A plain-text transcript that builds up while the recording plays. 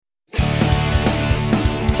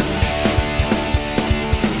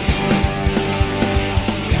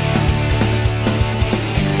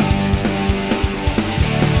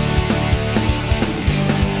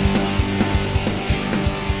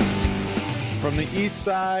From the east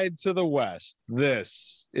side to the west,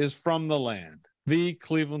 this is From the Land, the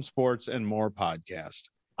Cleveland Sports and More podcast.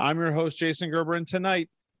 I'm your host, Jason Gerber, and tonight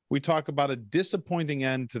we talk about a disappointing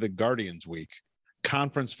end to the Guardians week,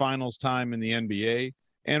 conference finals time in the NBA,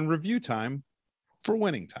 and review time for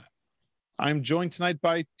winning time. I'm joined tonight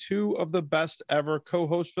by two of the best ever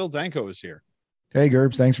co-hosts. Phil Danko is here. Hey,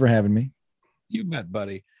 Gerbs, thanks for having me. You bet,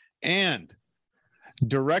 buddy. And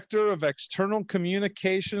Director of External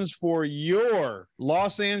Communications for your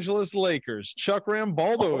Los Angeles Lakers, Chuck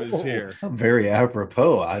Rambaldo is here. Very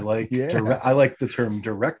apropos. I like the term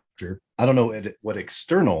director. I don't know what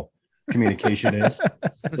external communication is.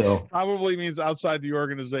 So probably means outside the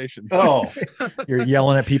organization. Oh, you're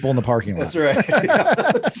yelling at people in the parking lot. That's right.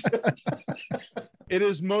 It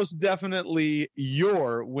is most definitely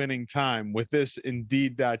your winning time with this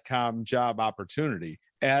Indeed.com job opportunity.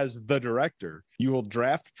 As the director, you will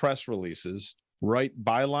draft press releases, write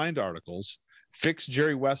bylined articles, fix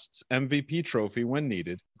Jerry West's MVP trophy when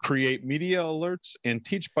needed, create media alerts, and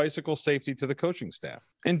teach bicycle safety to the coaching staff.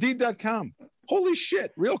 Indeed.com. Holy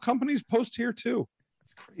shit. Real companies post here too.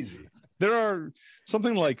 It's crazy. There are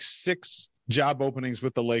something like 6 job openings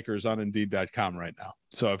with the Lakers on Indeed.com right now.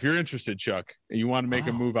 So if you're interested, Chuck, and you want to make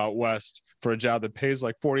a move out west for a job that pays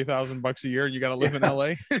like $40,000 a year, you got to live in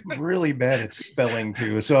LA. Really bad at spelling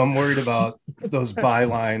too. So I'm worried about those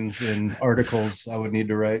bylines and articles I would need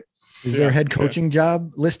to write. Is there a head coaching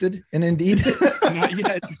job listed in Indeed? Not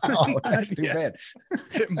yet. Oh, that's too bad.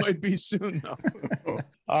 It might be soon though.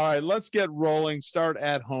 All right, let's get rolling. Start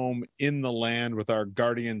at home in the land with our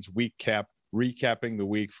Guardians week cap, recapping the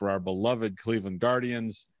week for our beloved Cleveland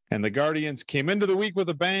Guardians. And the Guardians came into the week with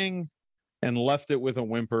a bang and left it with a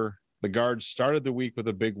whimper. The Guards started the week with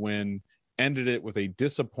a big win, ended it with a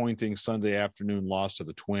disappointing Sunday afternoon loss to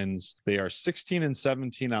the Twins. They are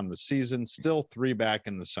 16-17 on the season, still 3 back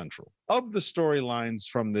in the Central. Of the storylines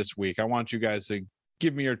from this week, I want you guys to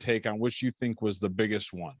give me your take on which you think was the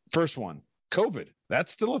biggest one. First one, COVID.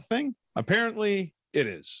 That's still a thing? Apparently it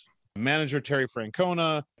is. Manager Terry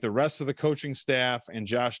Francona, the rest of the coaching staff, and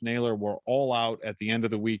Josh Naylor were all out at the end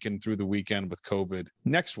of the week and through the weekend with COVID.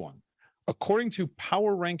 Next one. According to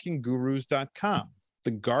PowerRankingGurus.com,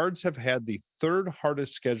 the Guards have had the 3rd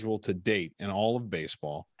hardest schedule to date in all of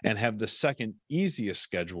baseball and have the 2nd easiest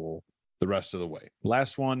schedule the rest of the way.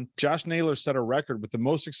 Last one, Josh Naylor set a record with the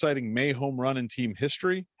most exciting May home run in team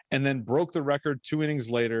history and then broke the record 2 innings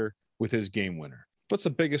later with his game winner. What's the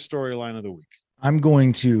biggest storyline of the week? I'm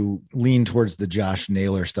going to lean towards the Josh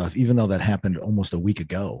Naylor stuff, even though that happened almost a week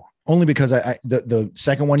ago. Only because the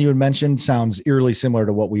second one you had mentioned sounds eerily similar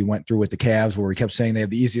to what we went through with the Cavs, where we kept saying they have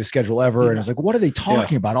the easiest schedule ever. And it's like, what are they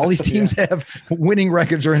talking about? All these teams have winning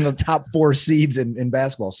records or in the top 4 seeds in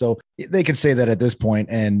basketball. So they could say that at this point,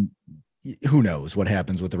 and who knows what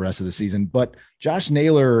happens with the rest of the season. But Josh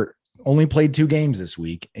Naylor only played 2 games this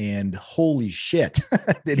week, and holy shit,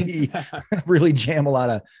 did he really jam a lot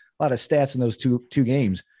of stats in those two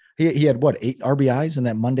games. He had 8 RBIs in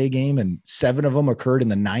that Monday game, and 7 of them occurred in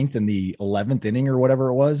the 9th and the 11th inning or whatever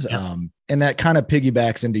it was. Yep. And that kind of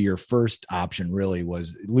piggybacks into your first option, really,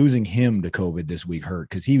 was losing him to COVID this week hurt,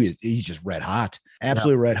 because he's just red hot,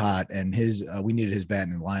 absolutely red hot. And we needed his bat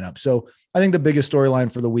in the lineup. So I think the biggest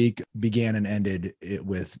storyline for the week began and ended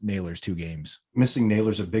with Naylor's 2 games. Missing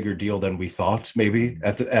Naylor's a bigger deal than we thought, maybe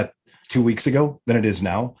at 2 weeks ago than it is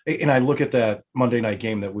now. And I look at that Monday night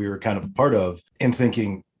game that we were kind of a part of and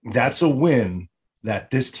thinking that's a win that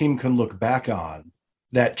this team can look back on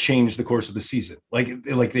that changed the course of the season. Like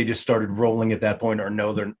they just started rolling at that point, or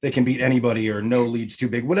no, they can beat anybody, or no lead's too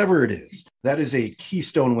big, whatever it is. That is a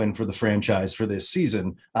keystone win for the franchise for this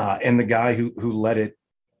season. And the guy who led it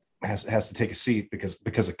has to take a seat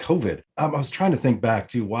because of COVID. I was trying to think back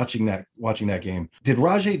to watching that game. Did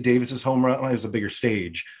Rajai Davis's home run? It was a bigger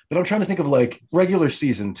stage, but I'm trying to think of like regular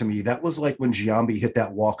season. To me, that was like when Giambi hit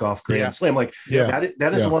that walk-off grand slam. Like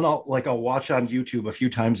that is one I'll watch on YouTube a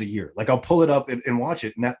few times a year. Like I'll pull it up and watch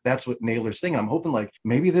it. And that's what Naylor's thing. And I'm hoping like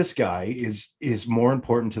maybe this guy is more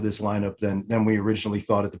important to this lineup than we originally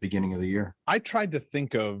thought at the beginning of the year. I tried to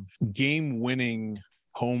think of game-winning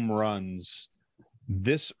home runs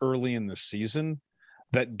this early in the season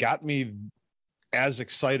that got me as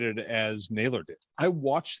excited as Naylor did. I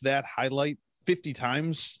watched that highlight 50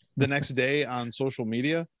 times the next day on social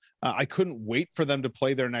media. I couldn't wait for them to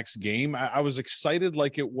play their next game. I was excited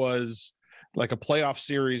like it was like a playoff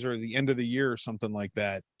series or the end of the year or something like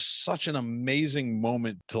that. Such an amazing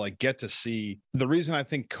moment to like get to see. The reason I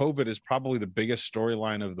think COVID is probably the biggest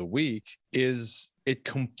storyline of the week is it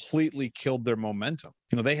completely killed their momentum.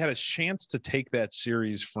 You know, they had a chance to take that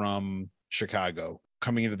series from Chicago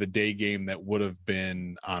coming into the day game that would have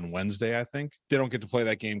been on Wednesday, I think. They don't get to play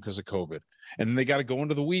that game because of COVID. And then they got to go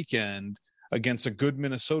into the weekend against a good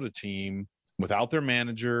Minnesota team without their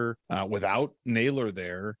manager, without Naylor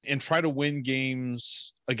there, and try to win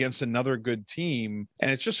games against another good team.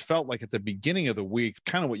 And it just felt like at the beginning of the week,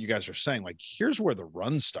 kind of what you guys are saying, like, here's where the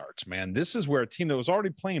run starts, man. This is where a team that was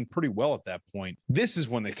already playing pretty well at that point, this is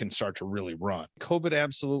when they can start to really run. COVID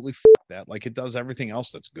absolutely f***ed that, like it does everything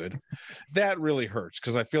else that's good. That really hurts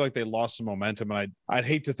because I feel like they lost some momentum. And I'd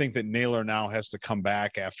hate to think that Naylor now has to come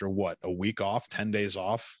back after what, a week off, 10 days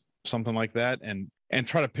off, something like that, and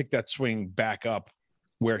try to pick that swing back up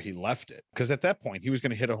where he left it. Because at that point, he was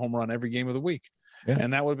going to hit a home run every game of the week. Yeah.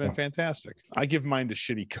 And that would have been fantastic. I give mine to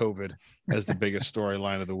shitty COVID as the biggest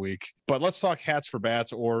storyline of the week. But let's talk hats for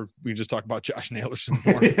bats, or we just talk about Josh Naylor some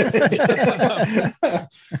more.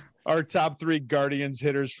 Our top 3 Guardians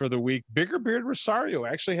hitters for the week. Bigger Beard Rosario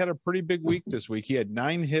actually had a pretty big week this week. He had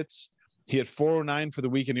 9 hits. He had 409 for the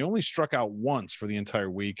week, and he only struck out once for the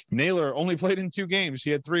entire week. Naylor only played in 2 games.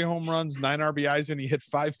 He had 3 home runs, 9 RBIs, and he hit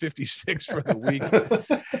 556 for the week.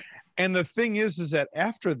 And the thing is that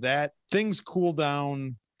after that, things cool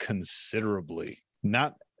down considerably.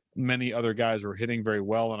 Not many other guys were hitting very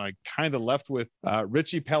well, and I kind of left with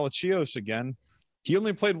Richie Palacios again. He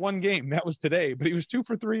only played 1 game. That was today, but he was 2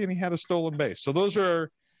 for 3, and he had a stolen base. So those are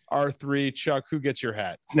our 3. Chuck, who gets your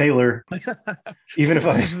hat? It's Naylor. Even if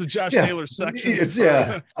this is the Josh Naylor section. It's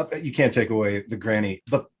you can't take away the granny.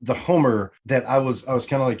 The homer that I was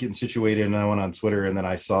kind of like getting situated, and I went on Twitter, and then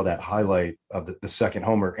I saw that highlight of the second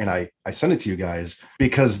homer, and I sent it to you guys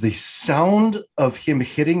because the sound of him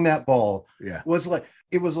hitting that ball was like,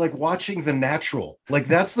 it was like watching The Natural. Like,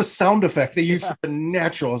 that's the sound effect they used for The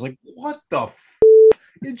Natural. I was like, what the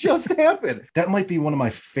it just happened. That might be one of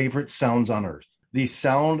my favorite sounds on earth. The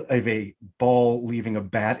sound of a ball leaving a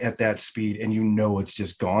bat at that speed, and you know it's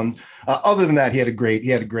just gone. Other than that, he had a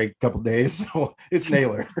great couple days. So it's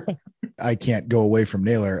Naylor. I can't go away from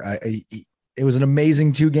Naylor. It was an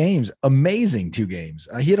amazing 2 games. Amazing 2 games.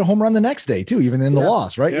 He hit a home run the next day too, even in the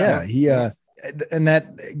loss, right? Yeah. He and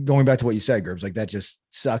that, going back to what you said, Gerbs, like, that just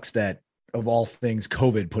sucks that, of all things,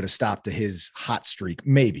 COVID put a stop to his hot streak.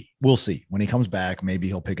 Maybe we'll see when he comes back. Maybe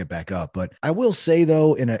he'll pick it back up. But I will say,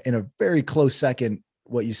 though, in a very close second,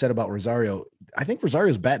 what you said about Rosario, I think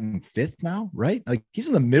Rosario's batting 5th now, right? Like, he's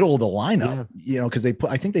in the middle of the lineup, because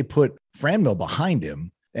I think they put Franmil behind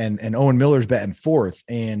him, and Owen Miller's batting 4th.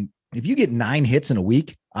 And if you get 9 hits in a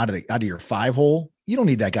week out of your 5 hole, you don't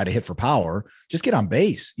need that guy to hit for power. Just get on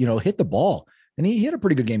base, hit the ball. And he hit a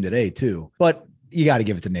pretty good game today too. But you got to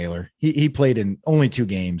give it to Naylor. He played in only 2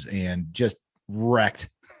 games and just wrecked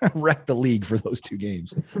the league for those 2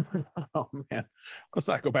 games. Oh man, let's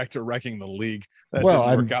not go back to wrecking the league. That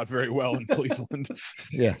didn't work out very well in Cleveland.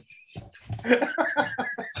 Yeah.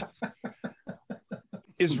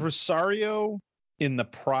 Is Rosario in the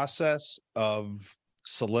process of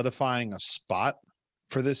solidifying a spot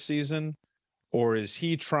for this season, or is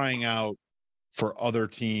he trying out for other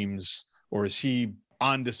teams, or is he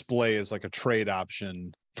on display as like a trade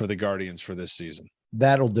option for the Guardians for this season?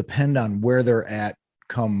 That'll depend on where they're at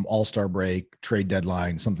come All-Star break, trade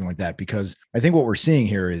deadline, something like that. Because I think what we're seeing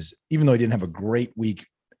here is, even though he didn't have a great week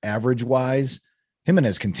average wise,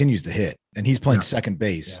 Jimenez continues to hit, and he's playing second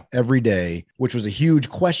base every day, which was a huge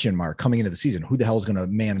question mark coming into the season. Who the hell is going to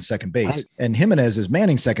man second base? Right. And Jimenez is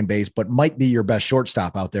manning second base, but might be your best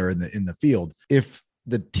shortstop out there in the field. If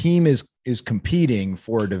the team is competing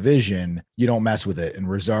for a division, you don't mess with it. And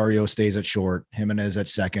Rosario stays at short, Jimenez at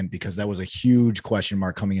second, because that was a huge question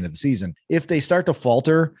mark coming into the season. If they start to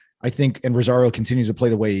falter, I think, and Rosario continues to play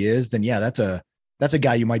the way he is, then that's a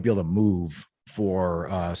guy you might be able to move for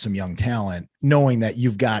some young talent, knowing that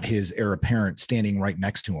you've got his heir apparent standing right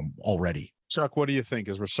next to him already. Chuck, what do you think?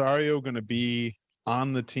 Is Rosario going to be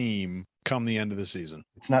on the team come the end of the season?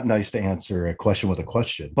 It's not nice to answer a question with a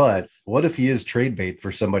question, but what if he is trade bait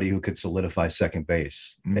for somebody who could solidify second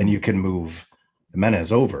base and you can move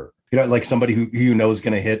Jimenez over? Like somebody who you know is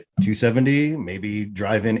going to hit 270, maybe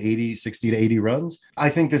drive in 60 to 80 runs. I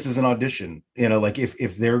think this is an audition, like if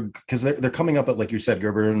because they're coming up at, like you said,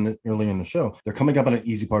 Gerber, earlier in the show, they're coming up on an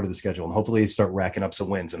easy part of the schedule, and hopefully they start racking up some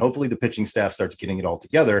wins, and hopefully the pitching staff starts getting it all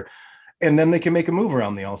together. And then they can make a move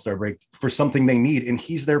around the All-Star break for something they need. And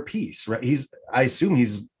he's their piece, right? I assume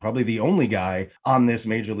he's probably the only guy on this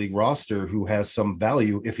major league roster who has some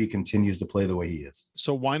value if he continues to play the way he is.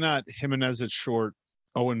 So why not Jimenez at short,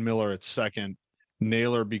 Owen Miller at second?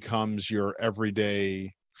 Naylor becomes your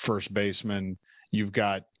everyday first baseman. You've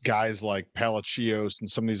got guys like Palacios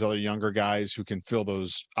and some of these other younger guys who can fill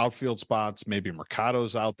those outfield spots. Maybe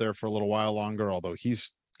Mercado's out there for a little while longer, although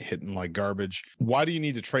he's hitting like garbage. Why do you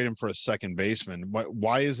need to trade him for a second baseman?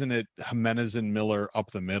 Why isn't it Jimenez and Miller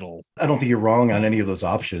up the middle? I don't think you're wrong on any of those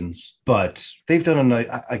options, but they've done a nice,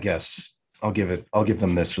 I guess I'll give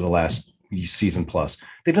them this for the last season plus.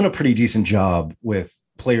 They've done a pretty decent job with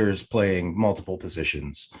players playing multiple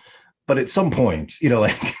positions. But at some point,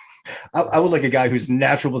 like I would like a guy whose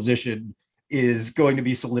natural position is going to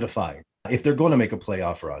be solidified if they're going to make a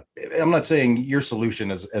playoff run. I'm not saying your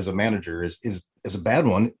solution as a manager is a bad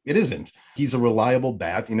one. It isn't. He's a reliable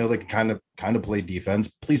bat, they can kind of play defense.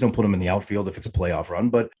 Please don't put him in the outfield if it's a playoff run.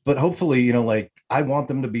 But hopefully, I want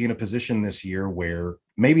them to be in a position this year where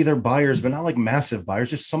maybe they're buyers, but not like massive buyers,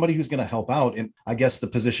 just somebody who's going to help out. And I guess the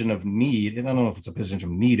position of need, and I don't know if it's a position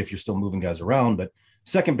of need if you're still moving guys around, but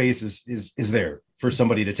second base is there for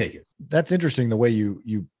somebody to take it. That's interesting the way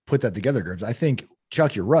you put that together, Gerbs. I think,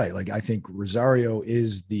 Chuck, you're right. Like, I think Rosario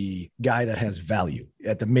is the guy that has value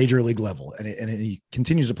at the major league level. And he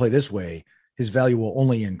continues to play this way, his value will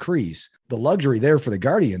only increase. The luxury there for the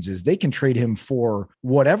Guardians is they can trade him for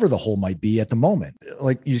whatever the hole might be at the moment.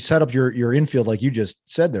 Like, you set up your infield, like you just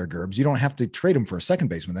said there, Gerbs. You don't have to trade him for a second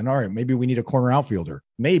baseman. Then, all right, maybe we need a corner outfielder.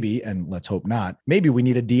 Maybe, and let's hope not, maybe we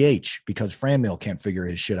need a DH because Franmil can't figure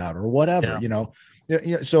his shit out or whatever,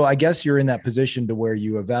 So I guess you're in that position to where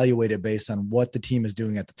you evaluate it based on what the team is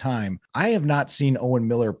doing at the time. I have not seen Owen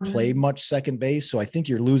Miller play much second base, so I think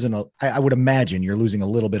you're losing I would imagine you're losing a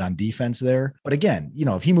little bit on defense there. But again,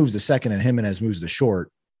 if he moves to second and Jimenez moves to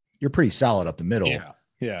short, you're pretty solid up the middle.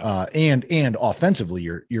 Yeah. And offensively,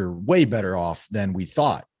 you're way better off than we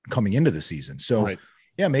thought coming into the season. So. Right.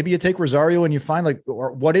 Yeah, maybe you take Rosario and you find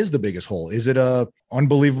or what is the biggest hole? Is it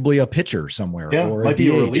unbelievably a pitcher somewhere? Yeah, or might be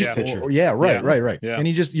a relief pitcher. Right. Yeah. And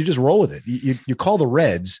you just roll with it. You call the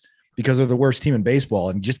Reds because they're the worst team in baseball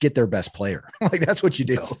and just get their best player. Like, that's what you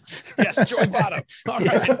do. Yes, Joey Votto. All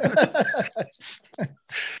right.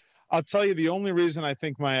 I'll tell you, the only reason I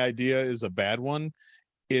think my idea is a bad one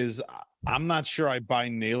is I'm not sure I buy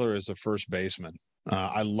Naylor as a first baseman.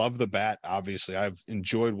 I love the bat. Obviously, I've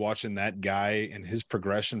enjoyed watching that guy and his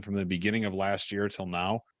progression from the beginning of last year till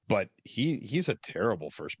now. But he's a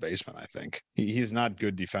terrible first baseman. I think he's not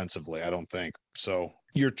good defensively. I don't think so.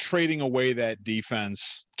 You're trading away that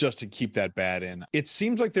defense just to keep that bat in. It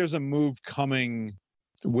seems like there's a move coming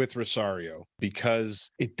with Rosario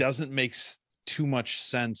because it doesn't make too much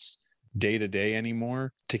sense day to day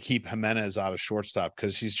anymore to keep Jimenez out of shortstop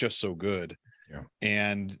because he's just so good. Yeah.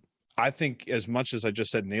 And I think as much as I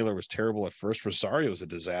just said Naylor was terrible at first, Rosario is a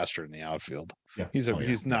disaster in the outfield. Yeah.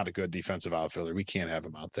 He's not a good defensive outfielder. We can't have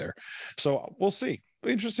him out there. So we'll see.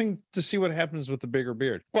 Interesting to see what happens with the bigger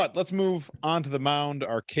beard. But let's move on to the mound,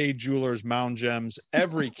 our K Jewelers Mound Gems.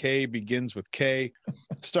 Every K begins with K.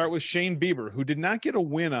 Start with Shane Bieber, who did not get a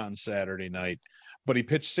win on Saturday night, but he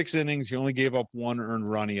pitched 6 innings. He only gave up 1 earned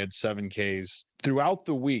run. He had 7 Ks. Throughout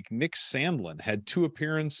the week, Nick Sandlin had 2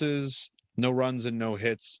 appearances, no runs and no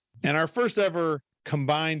hits. And our first ever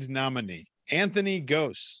combined nominee, Anthony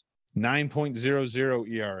Gose,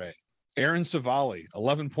 9.00 ERA. Aaron Savali,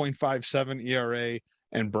 11.57 ERA.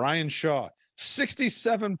 And Brian Shaw,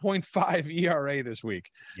 67.5 ERA this week.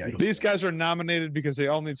 Yikes. These guys are nominated because they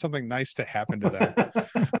all need something nice to happen to them.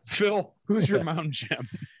 Phil, who's your mound gem?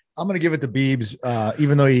 I'm going to give it to Biebs,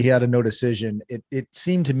 even though he had a no decision. It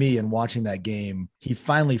seemed to me in watching that game, he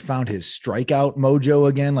finally found his strikeout mojo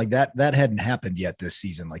again. Like that hadn't happened yet this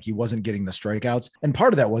season. Like he wasn't getting the strikeouts. And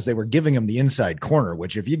part of that was they were giving him the inside corner,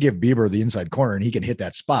 which if you give Bieber the inside corner and he can hit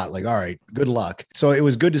that spot, like, all right, good luck. So it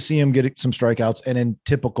was good to see him get some strikeouts. And in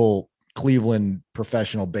typical Cleveland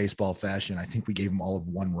professional baseball fashion, I think we gave him all of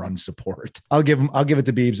 1 run support. I'll give it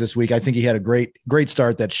to Biebs this week. I think he had a great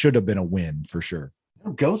start that should have been a win for sure.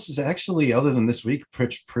 Ghost is actually, other than this week,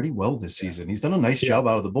 pitched pretty well this season. He's done a nice job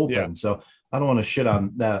out of the bullpen. Yeah. So I don't want to shit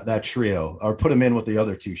on that trio or put him in with the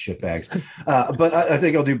other 2 shitbags. But I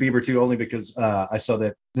think I'll do Bieber too, only because I saw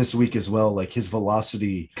that this week as well. Like his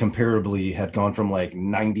velocity comparably had gone from like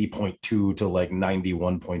 90.2 to like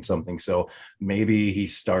 91 point something. So maybe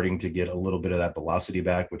he's starting to get a little bit of that velocity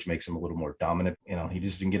back, which makes him a little more dominant. He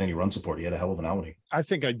just didn't get any run support. He had a hell of an outing. I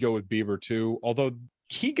think I'd go with Bieber too, although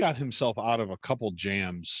he got himself out of a couple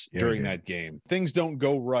jams during that game. Things don't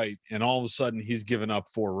go right, and all of a sudden he's given up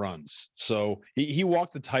 4 runs. So he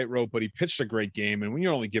walked the tightrope, but he pitched a great game. And when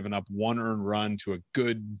you're only giving up 1 earned run to a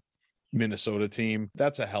good Minnesota team,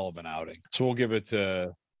 that's a hell of an outing. So we'll give it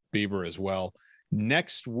to Bieber as well.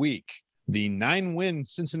 Next week, the 9-win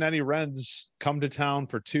Cincinnati Reds come to town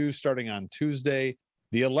for 2 starting on Tuesday.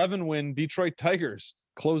 The 11-win Detroit Tigers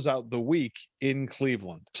close out the week in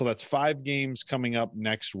Cleveland. So that's 5 games coming up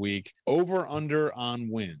next week. Over under on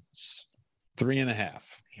wins, 3.5.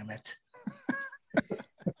 Damn it.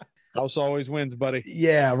 House always wins, buddy.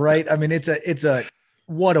 Yeah, right. I mean, it's a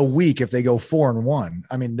what a week if they go 4-1.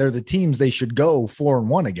 I mean, they're the teams they should go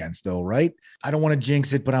 4-1 against, though, right? I don't want to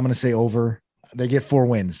jinx it, but I'm going to say over. They get 4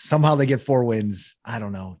 wins. Somehow they get 4 wins. I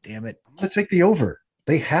don't know. Damn it. I'm going to take the over.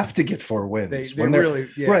 They have to get 4 wins They really,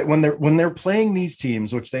 yeah. Right. When they're playing these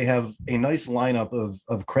teams, which they have a nice lineup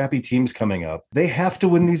of crappy teams coming up, they have to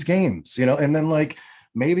win these games, and then like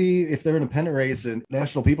maybe if they're in a pennant race and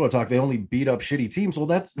national people are talking, they only beat up shitty teams. Well,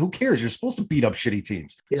 that's who cares? You're supposed to beat up shitty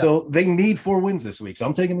teams. Yeah. So they need 4 wins this week. So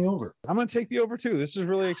I'm taking the over. I'm going to take the over too. This is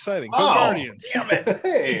really exciting. Go Guardians. Damn it.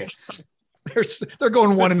 Hey. They're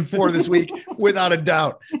going 1-4 this week without a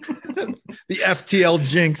doubt. The FTL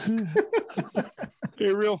jinx. Hey,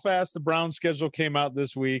 real fast, the Browns schedule came out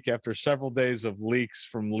this week after several days of leaks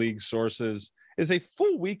from league sources. Is a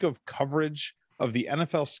full week of coverage of the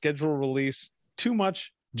NFL schedule release too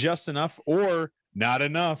much, just enough, or not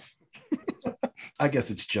enough? I guess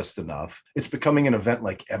it's just enough. It's becoming an event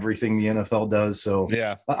like everything the NFL does. So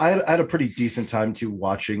yeah, I had a pretty decent time too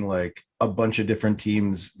watching like a bunch of different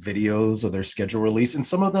teams' videos of their schedule release, and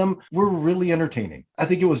some of them were really entertaining. I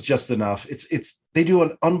think it was just enough. They do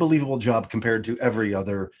an unbelievable job compared to every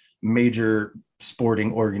other major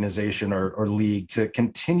sporting organization or league to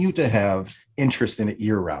continue to have interest in it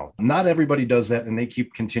year round. Not everybody does that, and they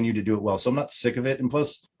continue to do it well. So I'm not sick of it. And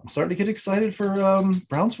plus, I'm starting to get excited for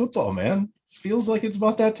Browns football, man. It feels like it's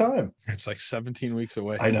about that time. It's like 17 weeks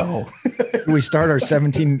away. I know. Can we start our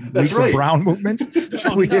 17 weeks of Brown movements?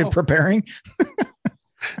 We get preparing.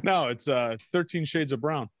 No, it's 13 Shades of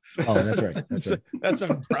Brown. Oh, that's right. That's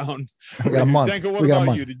a Brown. We got a month. Danko, what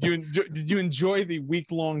about you? Did you enjoy the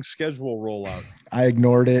week-long schedule rollout? I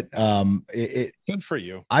ignored it. Good for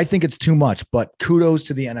you. I think it's too much, but kudos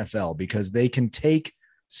to the NFL because they can take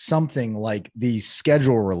something like the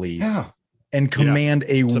schedule release and command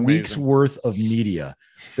a week's worth of media.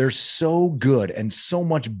 They're so good and so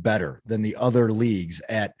much better than the other leagues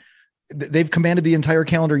they've commanded the entire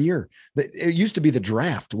calendar year. It used to be the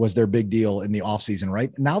draft was their big deal in the offseason,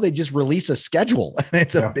 right? Now they just release a schedule and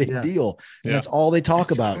it's a big deal. And that's all they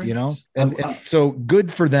talk about, great. And so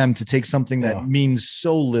good for them to take something that means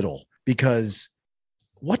so little, because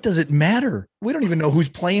what does it matter? We don't even know who's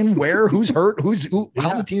playing where, who's hurt,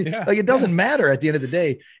 how the team, like it doesn't matter at the end of the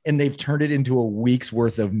day. And they've turned it into a week's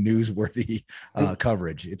worth of newsworthy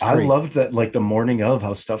coverage. It's great. I loved that, like the morning of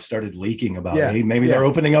how stuff started leaking about, hey, maybe they're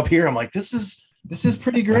opening up here. I'm like, this is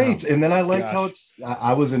pretty great. And then I liked how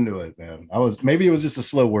I was into it, man. Maybe it was just a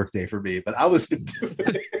slow work day for me, but I was into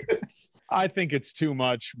it. I think it's too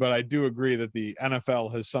much, but I do agree that the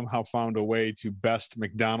NFL has somehow found a way to best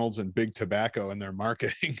McDonald's and Big Tobacco in their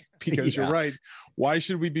marketing, because you're right. Why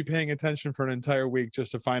should we be paying attention for an entire week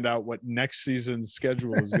just to find out what next season's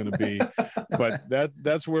schedule is going to be? But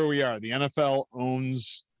that's where we are. The NFL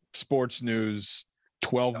owns sports news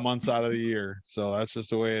 12 months out of the year. So that's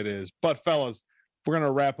just the way it is. But fellas, we're going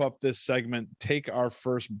to wrap up this segment, take our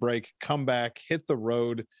first break, come back, hit the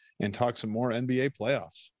road, and talk some more NBA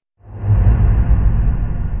playoffs.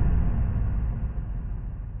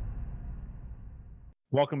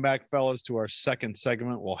 Welcome back, fellas, to our second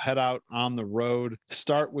segment. We'll head out on the road,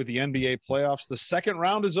 start with the NBA playoffs. The second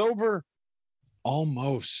round is over.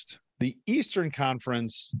 Almost. The Eastern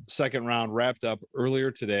Conference second round wrapped up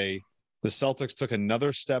earlier today. The Celtics took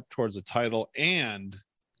another step towards the title and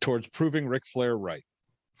towards proving Ric Flair right.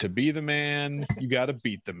 To be the man, you got to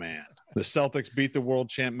beat the man. The Celtics beat the world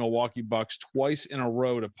champ Milwaukee Bucks twice in a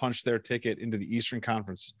row to punch their ticket into the Eastern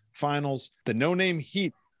Conference Finals. The no-name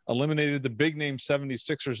Heat eliminated the big-name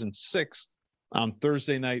 76ers in 6 on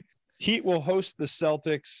Thursday night. Heat will host the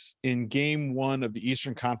Celtics in Game 1 of the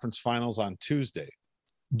Eastern Conference Finals on Tuesday.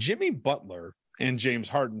 Jimmy Butler and James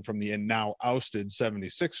Harden from the now ousted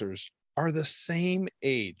 76ers are the same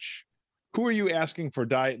age. Who are you asking for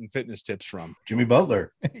diet and fitness tips from? Jimmy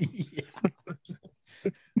Butler.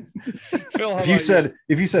 Phil, if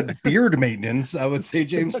you said beard maintenance, I would say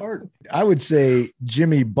James Harden. I would say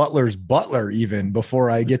Jimmy Butler's butler even before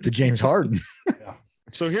I get to James Harden.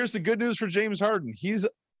 So here's the good news for James Harden. He's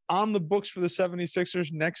on the books for the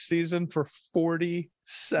 76ers next season for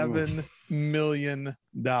 $47 million.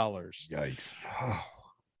 Yikes.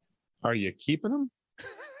 Are you keeping him?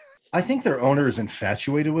 I think their owner is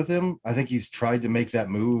infatuated with him. I think he's tried to make that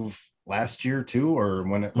move last year too, or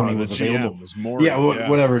when he was available. Was more,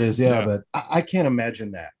 whatever it is. But I can't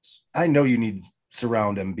imagine that. I know you need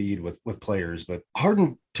surround Embiid with players, but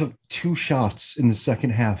Harden took 2 shots in the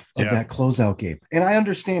second half of that closeout game. And I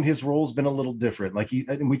understand his role's been a little different. Like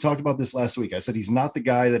and we talked about this last week. I said he's not the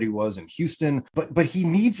guy that he was in Houston, but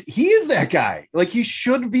he is that guy. Like he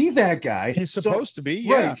should be that guy. He's supposed to be.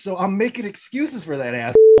 Yeah. Right. So I'm making excuses for that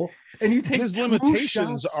asshole. And you take his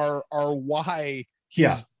limitations are why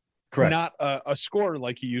he's correct. Not a scorer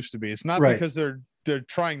like he used to be. It's not because they're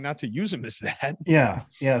trying not to use him as that. Yeah.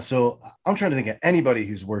 So I'm trying to think of anybody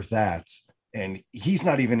who's worth that. And he's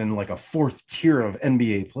not even in like a 4th tier of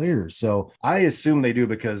NBA players. So I assume they do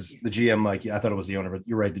because the GM, I thought it was the owner, but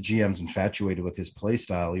you're right. The GM's infatuated with his play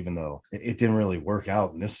style, even though it didn't really work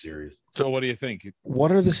out in this series. So what do you think?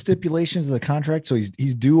 What are the stipulations of the contract? So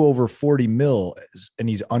he's due over 40 mil and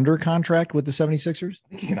he's under contract with the 76ers? I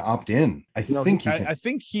think he can opt in. I think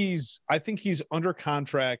he's under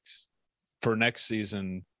contract for next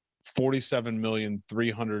season,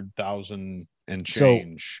 47,300,000 and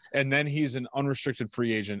change. And then he's an unrestricted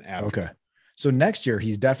free agent after. Okay. So next year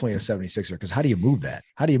he's definitely a 76er because how do you move that?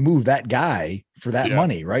 How do you move that guy for that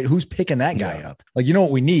money, right? Who's picking that guy up? Like, you know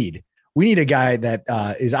what we need? We need a guy that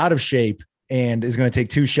is out of shape and is going to take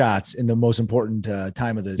 2 shots in the most important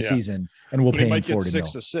time of the season, and we'll pay him 40 mil.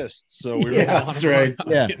 6 assists. So we really want that's right.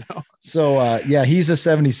 Yeah. You know? So he's a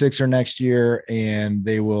 76er next year, and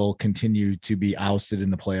they will continue to be ousted in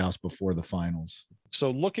the playoffs before the finals. So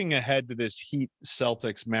looking ahead to this Heat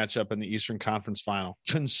Celtics matchup in the Eastern Conference Final,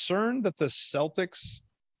 concerned that the Celtics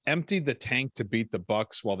emptied the tank to beat the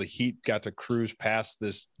Bucks while the Heat got to cruise past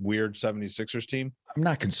this weird 76ers team? I'm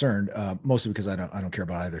not concerned, mostly because I don't care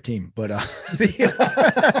about either team. But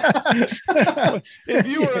if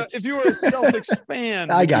you were a Celtics fan,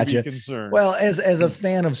 I got you. Concerned? Well, as a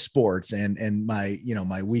fan of sports and my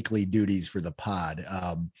weekly duties for the pod,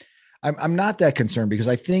 I'm not that concerned because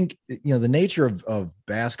I think, the nature of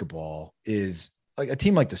basketball is like a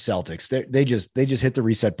team like the Celtics, they just hit the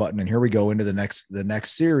reset button and here we go into the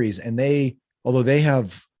next series. And the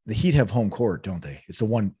Heat have home court, don't they? It's the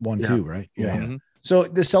 1-2, right? Yeah. Mm-hmm. So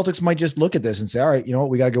the Celtics might just look at this and say, all right, you know what?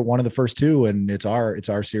 We got to get one of the first 2 and it's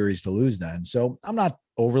our series to lose then. So I'm not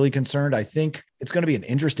overly concerned. I think it's going to be an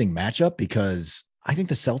interesting matchup because I think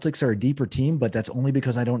the Celtics are a deeper team, but that's only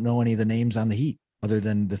because I don't know any of the names on the Heat other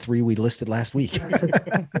than the 3 we listed last week.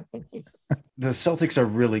 The Celtics are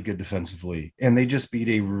really good defensively, and they just beat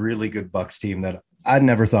a really good Bucks team that I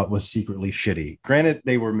never thought was secretly shitty. Granted,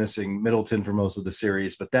 they were missing Middleton for most of the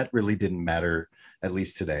series, but that really didn't matter, at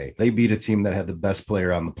least today. They beat a team that had the best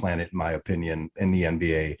player on the planet, in my opinion, in the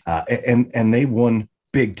NBA, and they won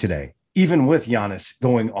big today. Even with Giannis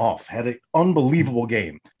going off, had an unbelievable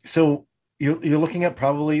game. So you're looking at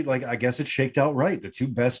probably, like, I guess it shaked out right. The 2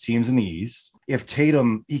 best teams in the East. If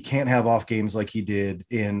Tatum, he can't have off games like he did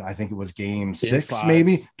in, I think it was game 6,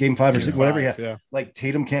 maybe game 5 or 6, whatever. Yeah. Like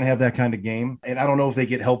Tatum can't have that kind of game. And I don't know if they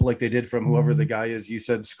get help like they did from whoever the guy is. You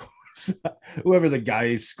said scores, whoever the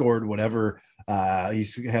guy scored, whatever.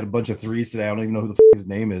 He's had a bunch of threes today. I don't even know who the his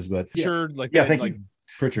name is, but thank you.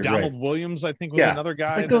 Pritchard, Donald Williams, I think, was another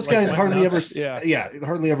guy. Like those guys hardly ever see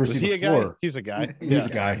the floor. He's a guy. He's a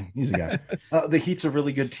guy. The Heat's a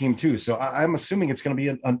really good team too. So I'm assuming it's going to be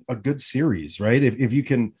a good series, right? If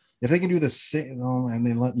they can do the same, and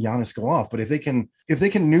they let Giannis go off, but if they can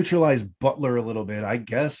neutralize Butler a little bit, I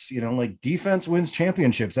guess, like defense wins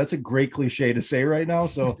championships. That's a great cliche to say right now.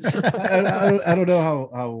 So I don't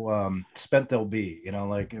know how spent they'll be,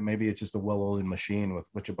 like maybe it's just a well-oiled machine with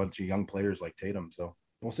a bunch of young players like Tatum. So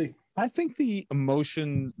we'll see. I think the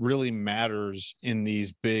emotion really matters in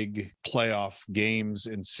these big playoff games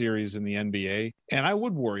and series in the NBA. And I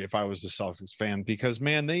would worry if I was a Celtics fan because,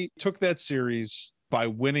 man, they took that series by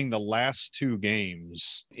winning the last 2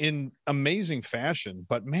 games in amazing fashion.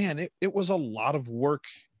 But man, it was a lot of work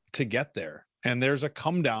to get there. And there's a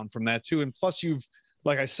come down from that too. And plus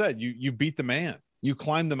like I said, you beat the man. You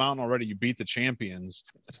climbed the mountain already. You beat the champions.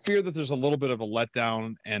 I fear that there's a little bit of a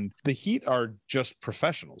letdown, and the Heat are just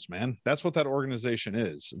professionals, man. That's what that organization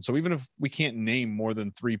is. And so even if we can't name more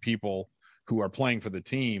than 3 people who are playing for the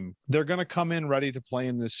team, they're going to come in ready to play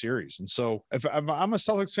in this series. And so if I'm a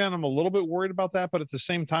Celtics fan, I'm a little bit worried about that. But at the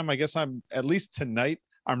same time, I guess at least tonight,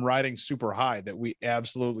 I'm riding super high that we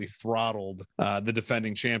absolutely throttled the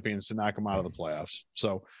defending champions to knock them out of the playoffs.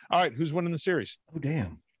 So, all right, who's winning the series? Oh,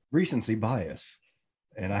 damn. Recency bias.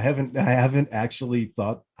 And I haven't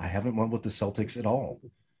went with the Celtics at all.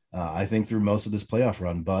 I think through most of this playoff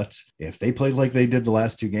run, but if they played like they did the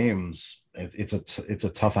last 2 games, it's a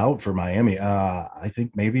tough out for Miami. I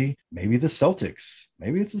think maybe the Celtics.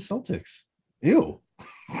 Maybe it's the Celtics. Ew,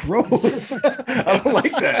 gross. I don't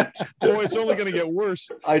like that. Oh, it's only going to get worse.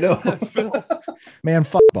 I know. Man,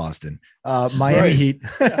 fuck Boston. Miami Right. Heat.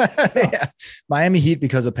 Yeah. Miami Heat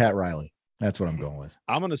because of Pat Riley. That's what I'm going with.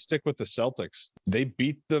 I'm going to stick with the Celtics. They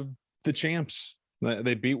beat the champs.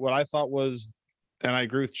 They beat what I thought was, and I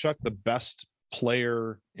agree with Chuck, the best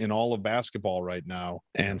player in all of basketball right now.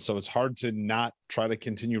 And so it's hard to not try to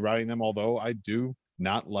continue riding them, although I do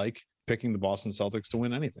not like picking the Boston Celtics to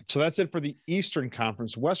win anything. So that's it for the Eastern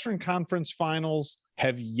Conference. Western Conference finals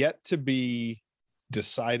have yet to be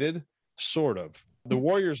decided, sort of. The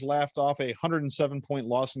Warriors laughed off a 107-point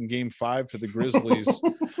loss in Game 5 to the Grizzlies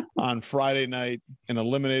on Friday night and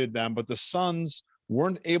eliminated them, but the Suns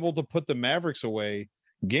weren't able to put the Mavericks away.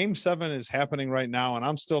 Game 7 is happening right now, and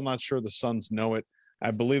I'm still not sure the Suns know it.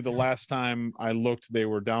 I believe the last time I looked, they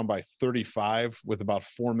were down by 35 with about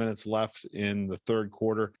 4 minutes left in the third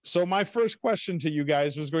quarter. So my first question to you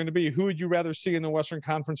guys was going to be, who would you rather see in the Western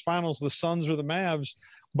Conference Finals, the Suns or the Mavs?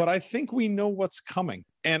 But I think we know what's coming.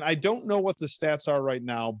 And I don't know what the stats are right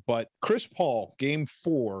now, but Chris Paul, Game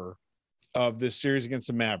 4 of this series against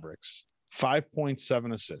the Mavericks, 5 points,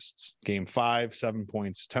 7 assists. Game 5, 7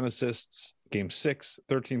 points, 10 assists. Game 6,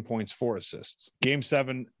 13 points, 4 assists. Game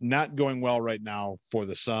 7, not going well right now for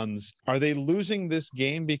the Suns. Are they losing this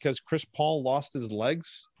game because Chris Paul lost his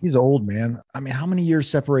legs? He's old, man. I mean, how many years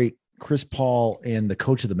separate Chris Paul and the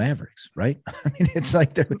coach of the Mavericks, right? I mean, it's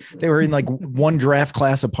like they were in like one draft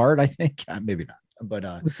class apart, I think. Maybe not, but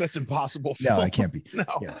that's impossible. No, it can't be. No.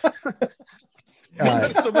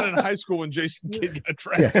 Yeah. Someone in high school when Jason Kidd got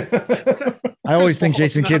drafted. Yeah. I always think Paul's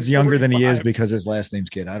Jason not Kidd's younger than he is 45. because his last name's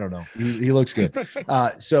Kidd. I don't know. He looks good.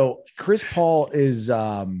 So Chris Paul is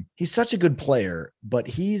he's such a good player, but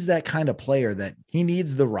he's that kind of player that he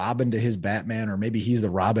needs the Robin to his Batman, or maybe he's the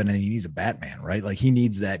Robin and he needs a Batman, right? Like he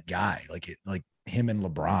needs that guy, like him and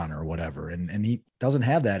LeBron or whatever. And he doesn't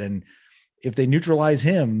have that. And if they neutralize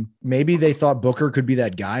him, maybe they thought Booker could be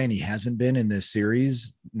that guy, and he hasn't been in this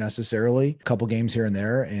series necessarily. A couple games here and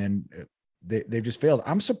there, and they've just failed.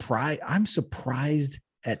 I'm surprised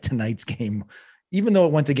at tonight's game, even though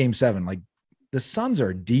it went to Game 7. Like, the Suns are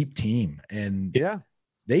a deep team, and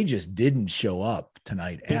they just didn't show up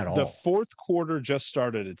tonight at all. The fourth quarter just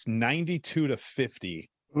started. It's 92-50.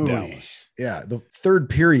 Dallas. Yeah, the third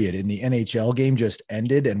period in the NHL game just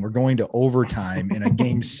ended, and we're going to overtime in a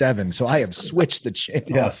Game 7. So I have switched the channel.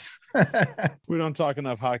 Yes. We don't talk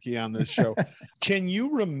enough hockey on this show. Can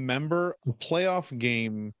you remember a playoff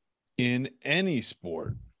game in any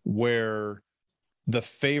sport where the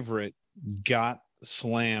favorite got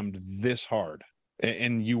slammed this hard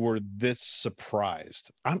and you were this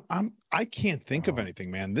surprised? I can't think of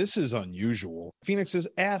anything, man. This is unusual. Phoenix is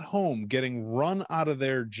at home getting run out of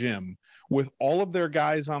their gym with all of their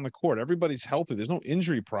guys on the court. Everybody's healthy. There's no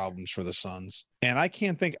injury problems for the Suns. And I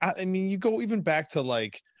can't think, I mean, you go even back to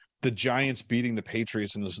like the Giants beating the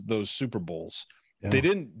Patriots in those Super Bowls. Yeah. They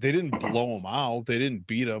didn't blow them out. They didn't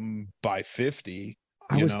beat them by 50.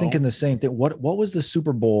 I was thinking the same thing. What was the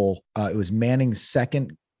Super Bowl? It was Manning's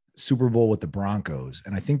second Super Bowl with the Broncos,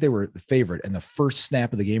 and I think they were the favorite, and the first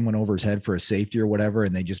snap of the game went over his head for a safety or whatever,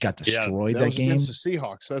 and they just got destroyed that game against the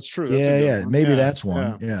Seahawks. That's true. That's maybe that's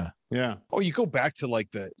one. Yeah. Oh, you go back to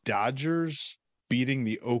like the Dodgers beating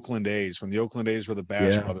the Oakland A's when the Oakland A's were the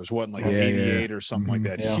Bash Brothers, what, in like 88 or something like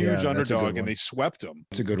that. Huge underdog, and they swept them.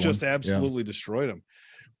 It's a good just one. Absolutely destroyed them.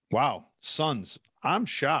 Wow, Suns. I'm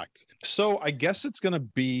shocked. So I guess it's going to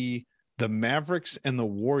be the Mavericks and the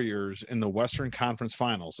Warriors in the Western Conference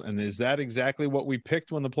Finals. And is that exactly what we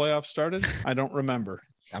picked when the playoffs started? I don't remember.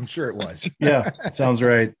 I'm sure it was. Yeah, sounds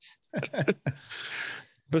right.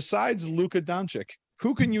 Besides Luka Doncic,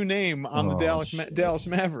 who can you name on the Dallas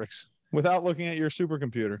Mavericks without looking at your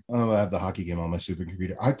supercomputer? Oh, I have the hockey game on my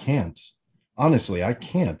supercomputer. I can't. Honestly, I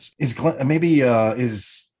can't.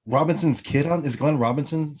 Is Robinson's kid on? Is Glenn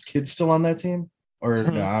Robinson's kid still on that team? Or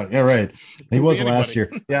yeah, right. He was last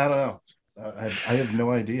year. Yeah, I don't know. I have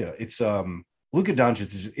no idea. It's Luka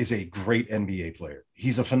Doncic is a great NBA player.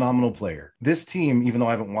 He's a phenomenal player. This team, even though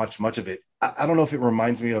I haven't watched much of it, I don't know if it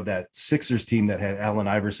reminds me of that Sixers team that had Allen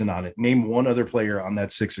Iverson on it. Name one other player on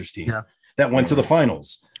that Sixers team that went to the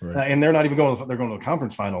finals. Right. And they're not even going. They're going to a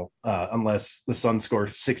conference final unless the Suns score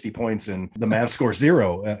 60 points and the Mavs score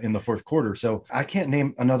 0 in the fourth quarter. So I can't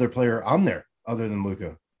name another player on there other than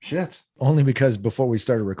Luka. Shit. Only because before we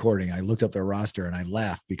started recording, I looked up their roster and I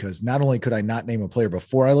laughed because not only could I not name a player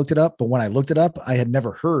before I looked it up, but when I looked it up, I had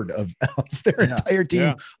never heard of their entire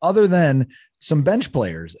team other than some bench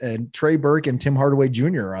players, and Trey Burke and Tim Hardaway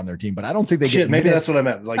Jr. are on their team, but I don't think they get maybe minutes. That's what I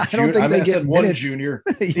meant. Like, I don't think they get one minutes. junior.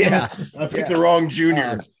 Yeah. I picked the wrong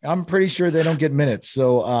junior. I'm pretty sure they don't get minutes.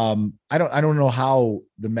 So I don't know how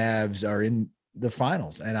the Mavs are in the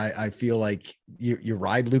finals. And I feel like you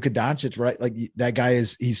ride Luka Doncic, right? Like that guy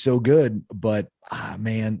he's so good, but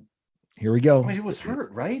man, here we go. I mean, he was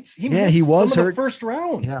hurt, right? He was hurt. The first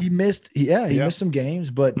round. He missed. He missed some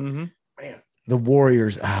games, but man, the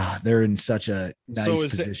Warriors, they're in such a nice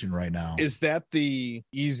position right now. Is that the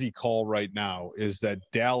easy call right now? Is that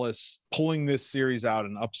Dallas pulling this series out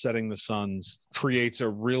and upsetting the Suns creates a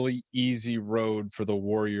really easy road for the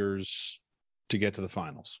Warriors to get to the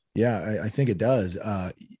finals? Yeah, I think it does.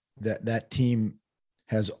 That team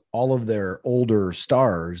has all of their older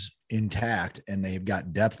stars intact, and they've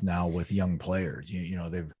got depth now with young players. You know,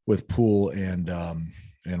 they've with Poole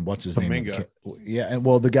and what's his name? Yeah, and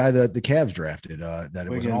well, the guy that the Cavs drafted, that it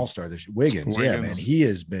was an all-star this Wiggins. Yeah, man,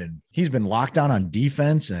 he's been locked down on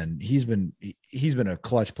defense, and he's been a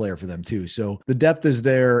clutch player for them too. So the depth is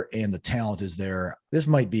there and the talent is there. This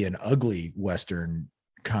might be an ugly Western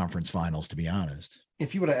Conference Finals, to be honest.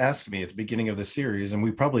 If you would have asked me at the beginning of the series, and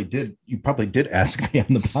you probably did ask me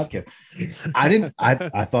on the podcast,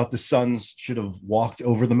 I thought the Suns should have walked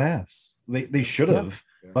over the Mavs. They should have,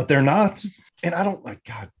 but they're not. And I don't like,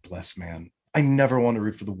 God bless, man. I never want to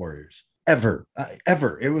root for the Warriors ever.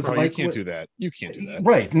 It was like, you can't do that. You can't do that.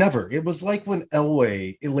 Right. Never. It was like when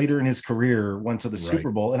Elway later in his career went to the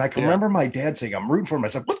Super Bowl. And I can remember my dad saying, I'm rooting for him. I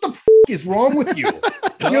said, what the is wrong with you?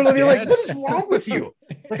 You know what I mean? Like, what is wrong with you?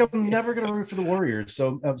 Like, I'm never going to root for the Warriors.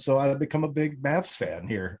 So I've become a big Mavs fan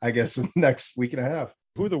here, I guess, in the next week and a half.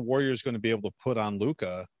 Who are the Warriors going to be able to put on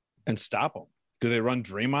Luka and stop him? Do they run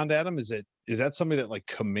Draymond at him? Is that somebody that like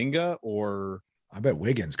Kuminga or I bet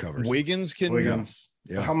Wiggins covers? Wiggins can.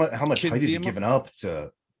 Yeah. How much height is he giving up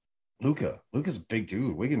to Luka? Luka's a big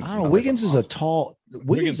dude. Wiggins. I don't know. Wiggins is a tall.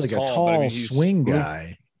 Wiggins like a tall swing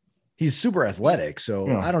guy. He's super athletic,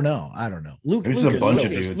 so I don't know. Luka's a bunch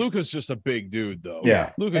of dudes. Luka's just a big dude, though.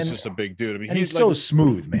 Yeah, Luka's just a big dude. I mean, he's so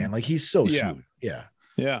smooth, man. Like he's so smooth.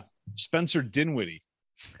 Yeah. Spencer Dinwiddie.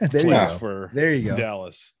 There you go.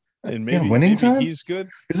 Dallas. And maybe Winning Time. He's good.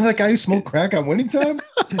 Isn't that guy who smoked crack on Winning Time?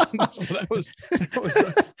 that was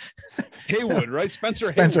Haywood, right?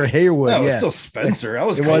 Spencer Haywood. That was still Spencer. It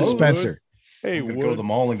was Spencer. Hey, we'll go to the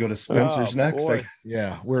mall and go to Spencer's next.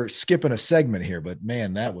 Yeah, we're skipping a segment here, but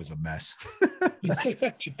man, that was a mess.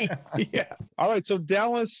 Yeah. All right. So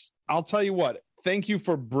Dallas, I'll tell you what. Thank you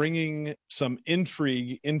for bringing some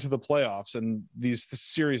intrigue into the playoffs and these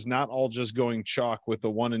series, not all just going chalk with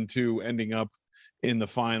the 1 and 2 ending up in the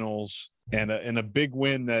finals and a big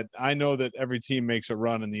win that I know that every team makes a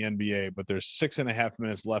run in the NBA, but there's 6.5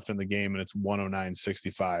 minutes left in the game and it's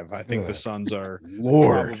 109-65. I think the Suns are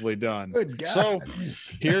probably done. So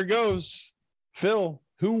here goes. Phil,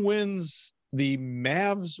 who wins the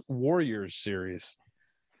Mavs Warriors series?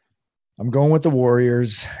 I'm going with the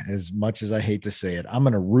Warriors, as much as I hate to say it. I'm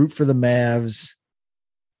going to root for the Mavs,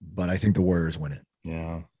 but I think the Warriors win it.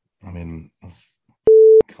 Yeah. I mean,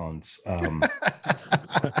 cunts. I'm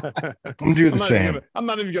gonna do the same. I'm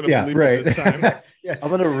not even gonna believe it this time. I'm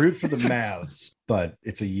gonna root for the Mavs, but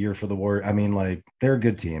it's a year for the Warriors. I mean, like, they're a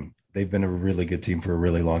good team. They've been a really good team for a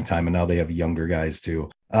really long time, and now they have younger guys too.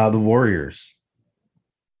 The Warriors.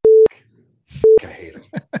 I hate them.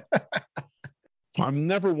 I'm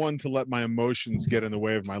never one to let my emotions get in the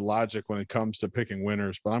way of my logic when it comes to picking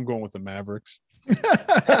winners, but I'm going with the Mavericks.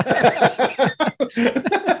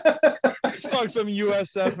 Let's talk some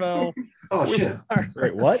USFL. Oh, shit.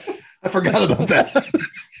 Wait, what? I forgot about that.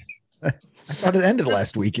 I thought it ended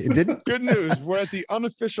last week. It didn't. Good news. We're at the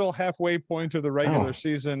unofficial halfway point of the regular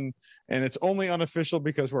season, and it's only unofficial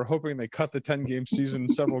because we're hoping they cut the 10-game season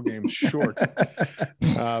several games short.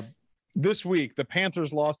 This week, the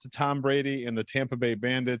Panthers lost to Tom Brady and the Tampa Bay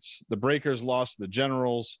Bandits. The Breakers lost to the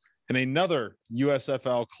Generals. In another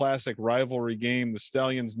USFL classic rivalry game, the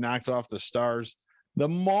Stallions knocked off the Stars. The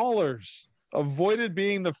Maulers avoided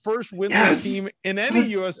being the first winless team in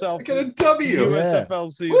any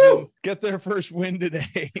USFL season. Woo! Get their first win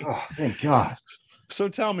today. Oh, thank God. So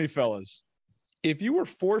tell me, fellas, if you were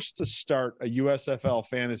forced to start a USFL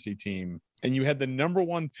fantasy team and you had the number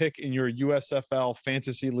 1 pick in your USFL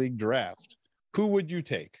fantasy league draft, who would you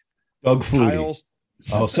take? Doug Flutie.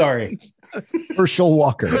 Oh, sorry. Herschel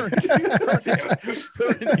Walker. Current USFL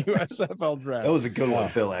draft. That was a good one,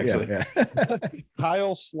 Phil, actually. Yeah.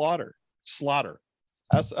 Kyle Slaughter, Slotter,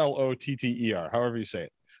 Slotter, however you say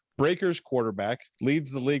it. Breakers quarterback,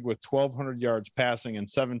 leads the league with 1,200 yards passing and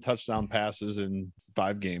 7 touchdown passes in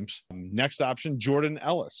 5 games. Next option, Jordan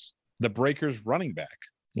Ellis, the Breakers running back,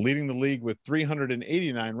 leading the league with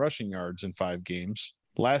 389 rushing yards in 5 games.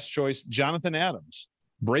 Last choice, Jonathan Adams,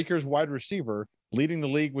 Breakers wide receiver, leading the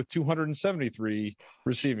league with 273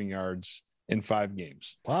 receiving yards in 5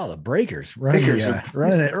 games. Wow, the Breakers running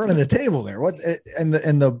the table there. What and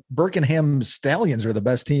the Birkenham Stallions are the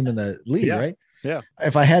best team in the league, right? Yeah.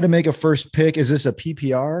 If I had to make a first pick, is this a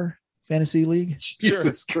PPR fantasy league?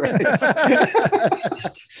 Jesus Christ.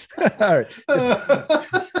 All right.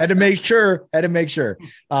 Had to make sure.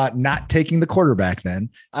 Not taking the quarterback then.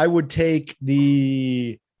 I would take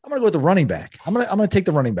I'm going to go with the running back. I'm going to take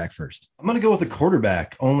the running back first. I'm going to go with the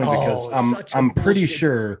quarterback only because I'm pretty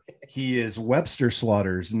sure he is Webster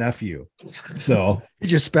Slaughter's nephew. So he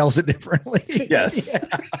just spells it differently. Yes.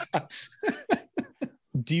 Yeah.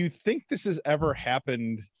 Do you think this has ever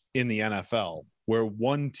happened in the NFL where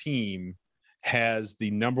one team has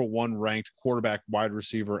the number 1 ranked quarterback, wide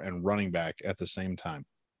receiver, and running back at the same time?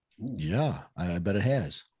 Yeah, I bet it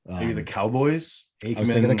has. Maybe the Cowboys. Aikman, I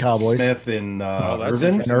was thinking the Cowboys. Smith and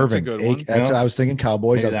Irvin. That's I was thinking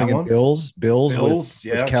Cowboys. Maybe I was thinking Bills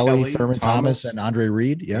with Kelly, Thurman Thomas, and Andre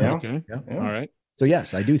Reed. Yeah. Okay. Yeah. All right. So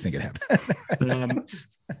yes, I do think it happened.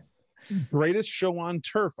 Greatest show on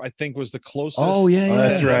turf, I think, was the closest. Oh yeah,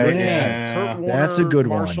 that's right. Yeah. Kurt Warner, that's a good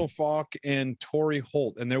Marshall one. Faulk and Torrey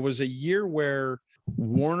Holt. And there was a year where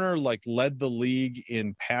Warner led the league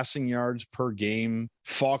in passing yards per game.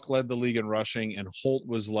 Faulk led the league in rushing, and Holt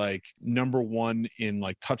was number 1 in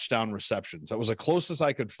touchdown receptions. That was the closest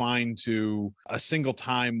I could find to a single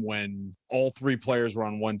time when all 3 players were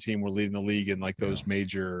on one team were leading the league in those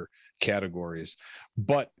major categories.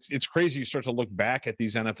 But it's crazy. You start to look back at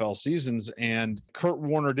these NFL seasons, and Kurt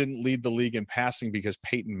Warner didn't lead the league in passing because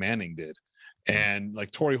Peyton Manning did. And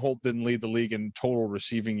Torrey Holt didn't lead the league in total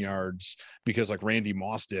receiving yards because Randy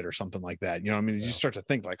Moss did or something like that. You start to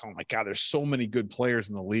think oh my God, there's so many good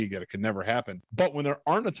players in the league that it could never happen. But when there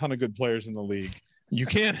aren't a ton of good players in the league, you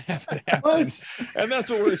can't have it happen. And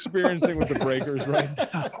that's what we're experiencing with the Breakers right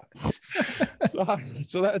now.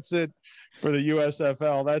 So that's it for the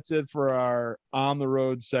USFL. That's it for our on the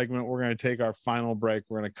road segment. We're going to take our final break.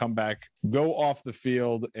 We're going to come back, go off the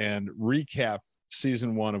field, and recap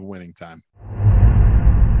season 1 of Winning Time.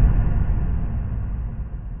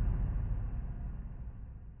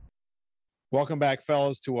 Welcome back,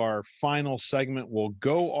 fellas, to our final segment. We'll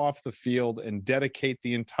go off the field and dedicate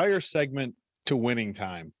the entire segment to Winning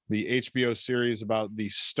Time, the HBO series about the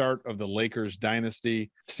start of the Lakers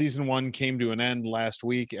dynasty. Season 1 came to an end last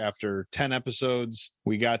week after 10 episodes.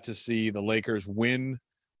 We got to see the Lakers win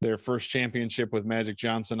their first championship with Magic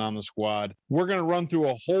Johnson on the squad. We're going to run through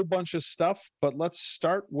a whole bunch of stuff, but let's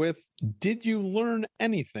start with, did you learn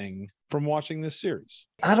anything from watching this series?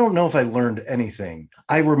 I don't know if I learned anything.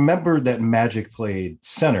 I remember that Magic played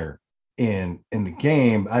center in the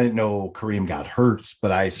game. I didn't know Kareem got hurt,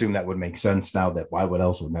 but I assume that would make sense now. That why would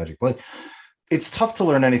else would Magic play? It's tough to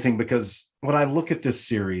learn anything because when I look at this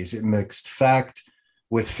series, it mixed fact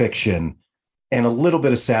with fiction and a little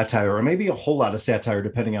bit of satire, or maybe a whole lot of satire,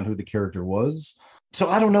 depending on who the character was. So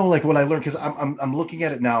I don't know, what I learned, because I'm looking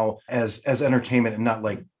at it now as entertainment and not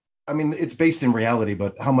it's based in reality,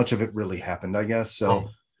 but how much of it really happened, I guess. So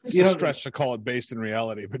it's a stretch to call it based in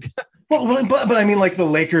reality, but but I mean, the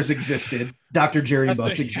Lakers existed, Dr. Jerry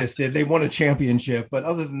Buss existed, they won a championship, but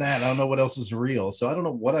other than that, I don't know what else was real. So I don't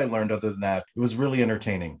know what I learned other than that. It was really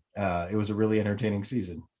entertaining. It was a really entertaining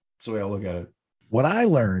season. That's the way I look at it. What I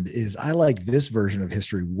learned is I like this version of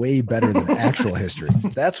history way better than actual history.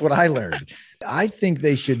 That's what I learned. I think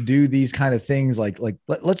they should do these kind of things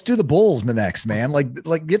let's do the Bulls next, man.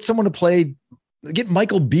 Get someone to play, get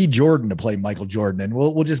Michael B. Jordan to play Michael Jordan, and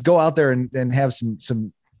we'll just go out there and have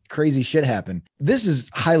some crazy shit happen. This is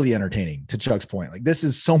highly entertaining, to Chuck's point. This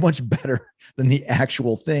is so much better than the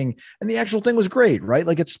actual thing. And the actual thing was great, right?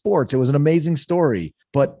 It's sports. It was an amazing story.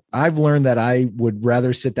 But I've learned that I would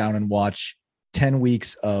rather sit down and watch 10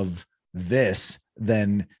 weeks of this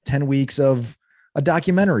than 10 weeks of a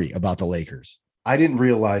documentary about the Lakers. I didn't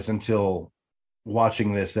realize until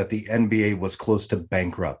watching this that the NBA was close to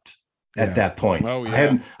bankrupt at that point. Oh,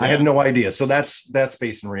 yeah. I had no idea. So that's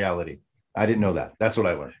based in reality. I didn't know that. That's what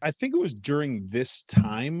I learned. I think it was during this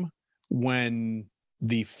time when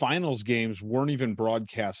the finals games weren't even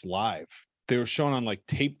broadcast live. They were shown on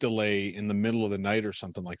tape delay in the middle of the night or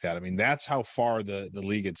something like that. I mean, that's how far the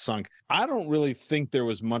league had sunk. I don't really think there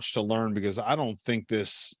was much to learn because I don't think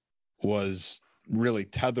this was really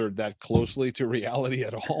tethered that closely to reality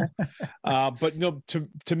at all. But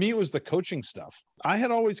to me, it was the coaching stuff. I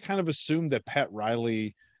had always kind of assumed that Pat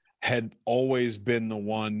Riley had always been the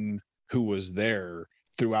one who was there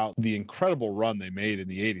throughout the incredible run they made in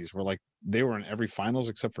the 80s, where they were in every finals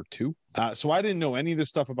except for 2. So I didn't know any of this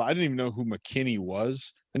stuff I didn't even know who McKinney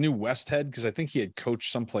was. I knew Westhead because I think he had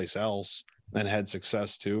coached someplace else and had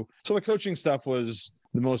success too. So the coaching stuff was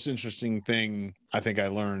the most interesting thing I think I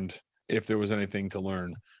learned if there was anything to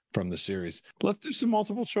learn from the series. Let's do some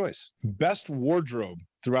multiple choice. Best wardrobe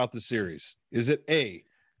throughout the series. Is it A,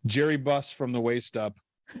 Jerry Buss from the waist up?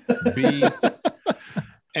 B,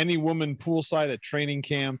 any woman poolside at training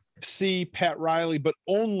camp? C, Pat Riley, but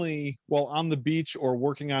only while on the beach or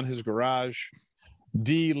working on his garage?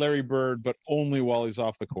 D, Larry Bird, but only while he's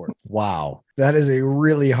off the court. Wow, that is a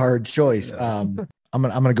really hard choice. I'm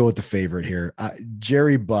gonna go with the favorite here.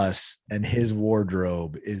 Jerry Buss and his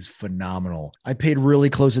wardrobe is phenomenal. I paid really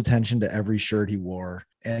close attention to every shirt he wore,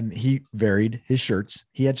 and he varied his shirts.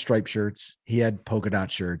 He had striped shirts, he had polka dot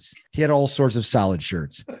shirts, he had all sorts of solid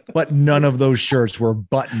shirts, but none of those shirts were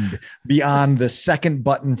buttoned beyond the second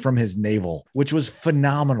button from his navel, which was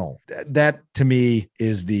phenomenal. That to me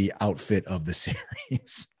is the outfit of the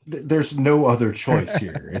series. There's no other choice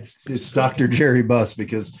here. It's Dr. Jerry Buss,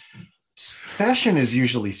 because fashion is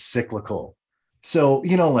usually cyclical. So,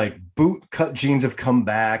 like boot cut jeans have come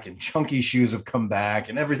back and chunky shoes have come back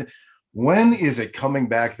and everything. When is it coming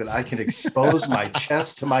back that I can expose my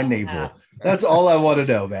chest to my navel? That's all I want to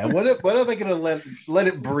know, man. What am I going to let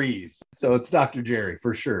it breathe? So it's Dr. Jerry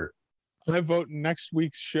for sure. I vote next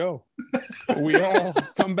week's show. We all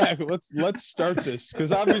come back. Let's start this,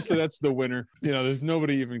 because obviously that's the winner. There's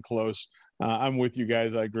nobody even close. I'm with you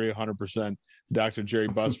guys. I agree 100%. Dr. Jerry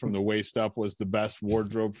Buss from the waist up was the best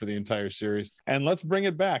wardrobe for the entire series. And let's bring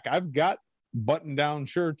it back. I've got button-down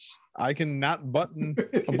shirts. I can not button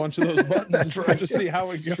a bunch of those buttons right. To see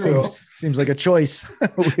how it goes. Seems like a choice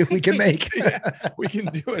we can make. Yeah, we can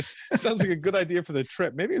do it. Sounds like a good idea for the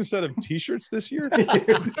trip. Maybe instead of t-shirts this year,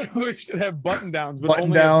 we should have button-downs, but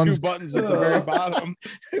only have 2 buttons at the very bottom.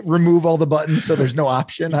 Remove all the buttons so there's no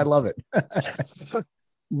option. I love it.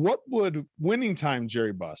 What would winning time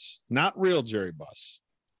Jerry Buss, not real Jerry Buss,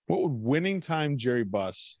 what would winning time Jerry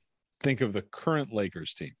Buss think of the current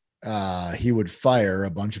Lakers team? He would fire a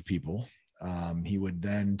bunch of people. He would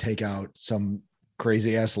then take out some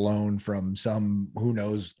crazy ass loan from some, who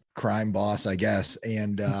knows, crime boss, I guess,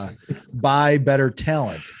 and buy better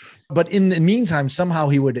talent. But in the meantime, somehow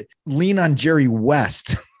he would lean on Jerry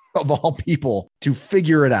West of all people to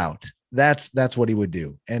figure it out. That's what he would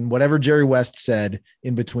do. And whatever Jerry West said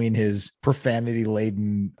in between his profanity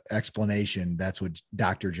laden explanation, that's what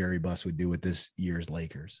Dr. Jerry Buss would do with this year's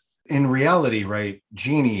Lakers. In reality, right,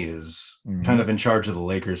 Jeannie is kind of in charge of the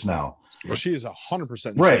Lakers now. Well, she is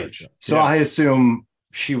 100% right. charge. So yeah. I assume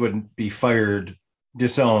she would be fired,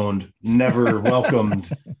 disowned, never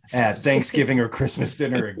welcomed at Thanksgiving or Christmas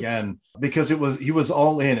dinner again, because he was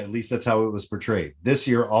all in. At least that's how it was portrayed. This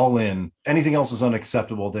year, all in. Anything else was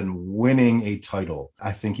unacceptable than winning a title.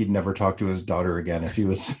 I think he'd never talk to his daughter again if he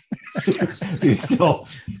was he's still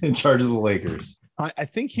in charge of the Lakers. I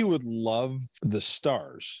think he would love the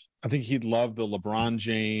stars. I think he'd love the LeBron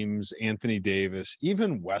James, Anthony Davis,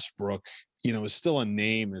 even Westbrook, is still a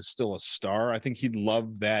name, is still a star. I think he'd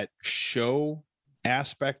love that show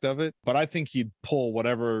aspect of it, but I think he'd pull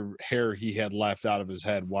whatever hair he had left out of his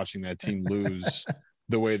head watching that team lose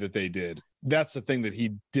the way that they did. That's the thing that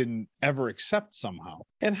he didn't ever accept somehow.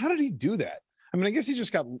 And how did he do that? I mean, I guess he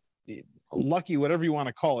just got lucky, whatever you want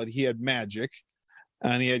to call it. He had Magic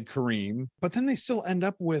and he had Kareem, but then they still end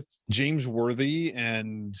up with James Worthy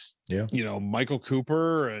and, Michael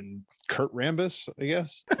Cooper and Kurt Rambis, I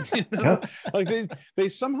guess. Like they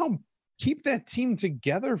somehow keep that team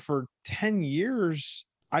together for 10 years.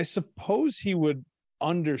 I suppose he would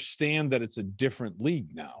understand that it's a different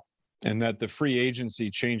league now and that the free agency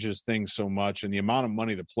changes things so much and the amount of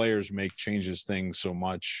money the players make changes things so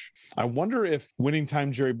much. I wonder if winning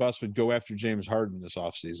time Jerry Buss would go after James Harden this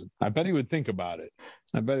offseason. I bet he would think about it.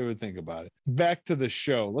 Back to the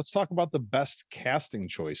show. Let's talk about the best casting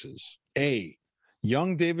choices. A,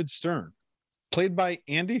 young David Stern, played by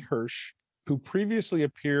Andy Hirsch, who previously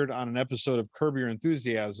appeared on an episode of Curb Your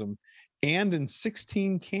Enthusiasm and in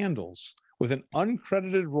 16 Candles, with an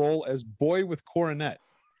uncredited role as Boy with Coronet.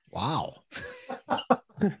 Wow.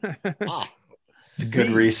 It's good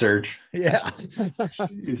research. Yeah.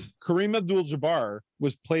 Kareem Abdul-Jabbar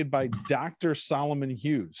was played by Dr. Solomon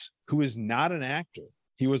Hughes, who is not an actor.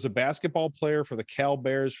 He was a basketball player for the Cal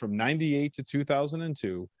Bears from 98 to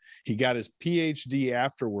 2002. He got his PhD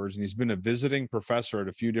afterwards, and he's been a visiting professor at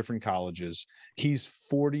a few different colleges. He's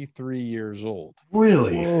 43 years old.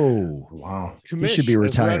 Really? Whoa. Wow. He should be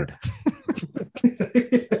retired.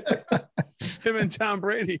 Him and Tom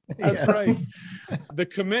Brady. That's right. The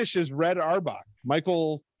commish is Red Auerbach,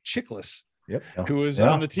 Michael Chiklis, who was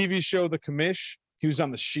on the TV show The Commish. He was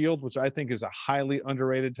on The Shield, which I think is a highly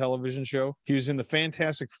underrated television show. He was in the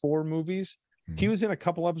Fantastic Four movies. He was in a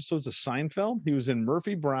couple episodes of Seinfeld. He was in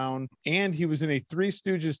Murphy Brown, and he was in a Three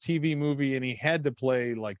Stooges TV movie, and he had to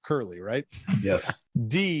play like Curly, right? Yes.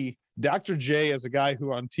 D, Dr. J, as a guy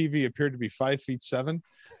who on TV appeared to be 5'7".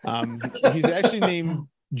 He's actually named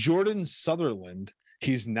Jordan Sutherland.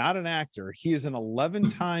 He's not an actor. He is an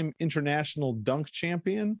 11-time international dunk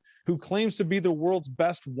champion who claims to be the world's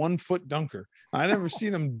best 1-foot dunker. I never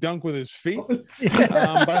seen him dunk with his feet, but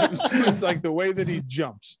it was like the way that he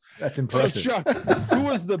jumps. That's impressive. So, Chuck, who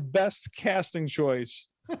was the best casting choice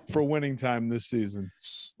for Winning Time this season?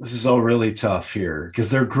 This is all really tough here because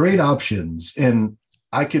they're great options. And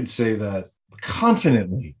I could say that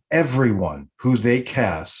confidently, everyone who they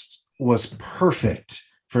cast was perfect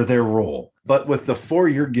for their role. But with the 4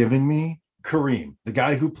 you're giving me, Kareem, the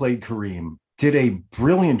guy who played Kareem, did a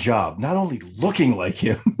brilliant job, not only looking like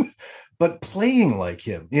him, but playing like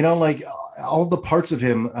him, like all the parts of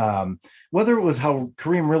him, whether it was how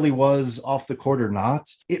Kareem really was off the court or not,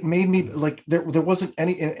 it made me like there wasn't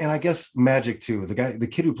any, and I guess Magic too, the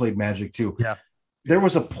kid who played Magic too. Yeah. There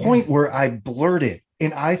was a point where I blurted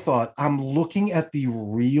and I thought, I'm looking at the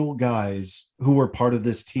real guys who were part of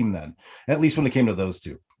this team then, at least when it came to those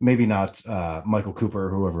two. Maybe not Michael Cooper or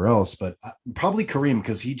whoever else, but probably Kareem,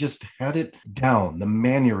 because he just had it down, the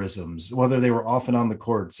mannerisms, whether they were off and on the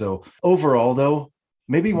court. So overall, though,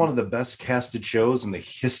 maybe one of the best casted shows in the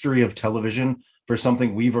history of television for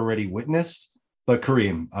something we've already witnessed, but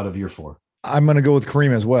Kareem out of year 4. I'm going to go with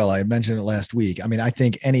Kareem as well. I mentioned it last week. I mean, I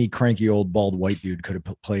think any cranky old bald white dude could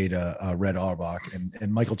have played Red Auerbach,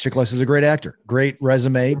 and Michael Chiklis is a great actor, great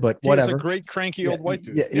resume, but whatever. He's a great cranky old white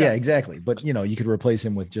dude. Yeah, exactly. But you could replace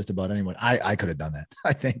him with just about anyone. I could have done that,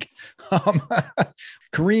 I think.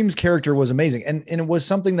 Kareem's character was amazing. And it was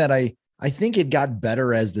something that I think it got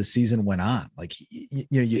better as the season went on. Like,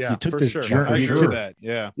 you took this journey.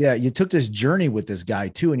 You took this journey with this guy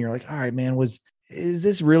too. And you're like, all right, man, is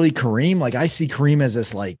this really Kareem? Like, I see Kareem as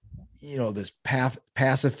this, like, this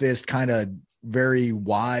pacifist kind of very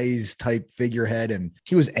wise type figurehead. And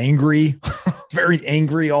he was angry, very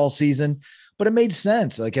angry all season, but it made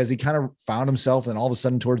sense. Like, as he kind of found himself, and all of a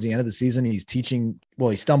sudden towards the end of the season, he's teaching,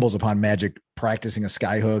 he stumbles upon Magic practicing a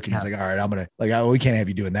sky hook. And he's like, all right, I'm going to we can't have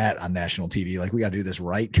you doing that on national TV. Like, we got to do this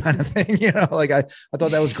right kind of thing. Like I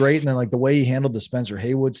thought that was great. And then like the way he handled the Spencer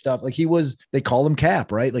Haywood stuff, like they call him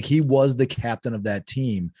Cap, right? Like he was the captain of that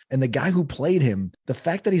team. And the guy who played him, the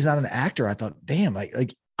fact that he's not an actor, I thought, damn,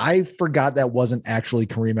 like I forgot that wasn't actually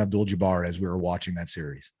Kareem Abdul-Jabbar as we were watching that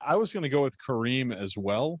series. I was going to go with Kareem as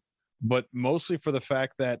well, but mostly for the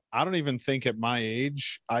fact that I don't even think at my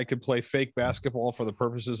age I could play fake basketball for the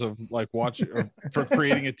purposes of like watching or for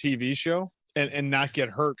creating a TV show and not get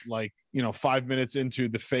hurt like, 5 minutes into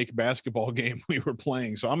the fake basketball game we were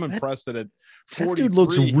playing. So I'm impressed that at 43, that dude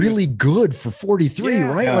looks really good for 43,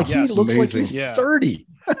 right? Yeah, like he looks amazing. like he's 30.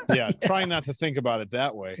 Trying not to think about it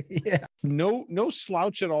that way. Yeah. No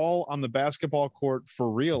slouch at all on the basketball court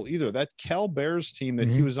for real either. That Cal Bears team that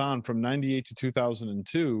he was on from 98 to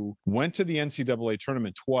 2002 went to the NCAA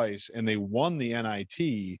tournament twice, and they won the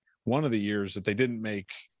NIT one of the years that they didn't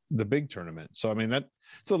make the big tournament. So, I mean,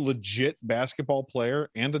 it's a legit basketball player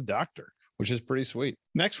and a doctor, which is pretty sweet.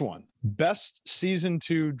 Next one, best season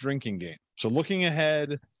 2 drinking game. So looking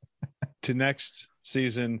ahead to next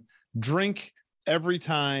season, drink every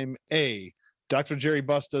time A, Dr. Jerry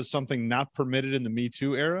Buss does something not permitted in the Me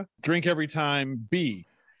Too era. Drink every time B,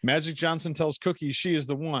 Magic Johnson tells Cookie she is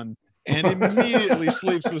the one and immediately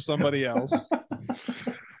sleeps with somebody else.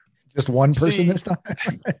 Just one person this time?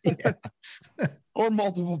 Or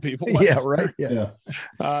multiple people. Yeah, right.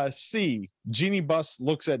 Yeah. C, Jeannie Buss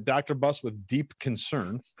looks at Dr. Buss with deep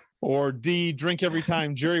concern. Or D, drink every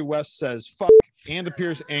time Jerry West says fuck and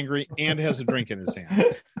appears angry and has a drink in his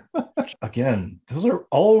hand. Again, those are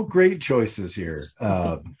all great choices here.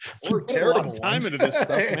 We're terrible time into this stuff,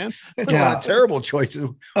 man. It's a lot of terrible choices.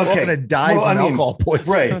 We're all going to die from alcohol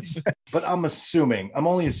poisoning. Right. But I'm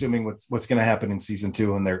only assuming what's going to happen in season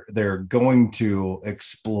 2, and they're going to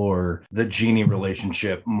explore the Jeannie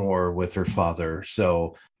relationship more with her father.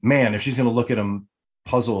 So, man, if she's going to look at him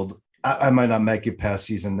puzzled, I might not make it past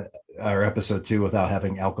season or episode 2 without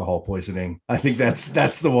having alcohol poisoning. I think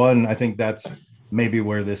that's the one. I think that's maybe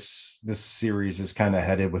where this series is kind of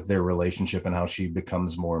headed with their relationship and how she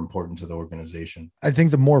becomes more important to the organization. I think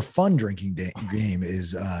the more fun drinking game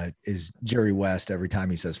is Jerry West every time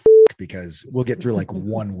he says F***, because we'll get through like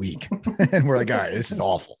 1 week and we're like, all right, this is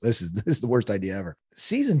awful. This is the worst idea ever.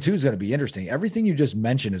 Season 2 is going to be interesting. Everything you just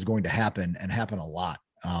mentioned is going to happen and happen a lot.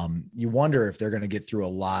 You wonder if they're going to get through a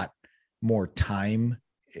lot more time.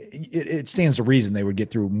 It stands to reason they would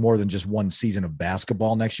get through more than just one season of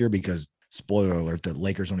basketball next year, because spoiler alert, the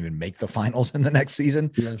Lakers don't even make the finals in the next season.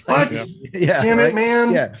 What? Yeah. Damn it,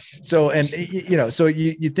 man. Yeah. So, and so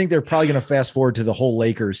you think they're probably going to fast forward to the whole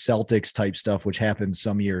Lakers Celtics type stuff, which happens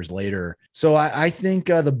some years later. So I think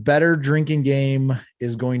the better drinking game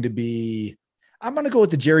is going to be, I'm going to go with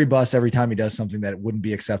the Jerry Buss every time he does something that wouldn't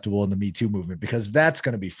be acceptable in the Me Too movement, because that's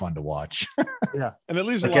going to be fun to watch. Yeah. And it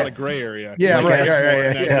leaves a lot of gray area. Yeah. Like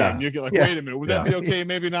Right. You get like, wait a minute, would that be okay?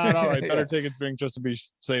 Maybe not. All right. Better take a drink just to be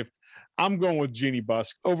safe. I'm going with Jeannie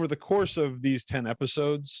Buss. Over the course of these 10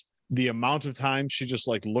 episodes, the amount of time she just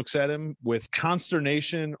like looks at him with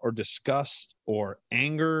consternation or disgust or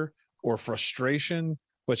anger or frustration,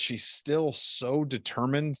 but she's still so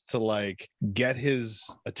determined to like get his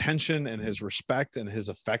attention and his respect and his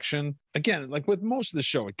affection. Again, like with most of the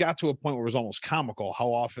show, it got to a point where it was almost comical how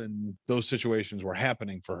often those situations were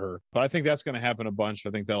happening for her. But I think that's going to happen a bunch.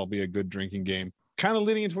 I think that'll be a good drinking game. Kind of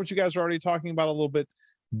leading into what you guys are already talking about a little bit.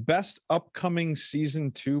 Best upcoming season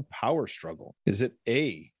 2 power struggle. Is it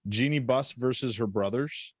A, Jeannie Buss versus her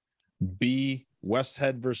brothers? B,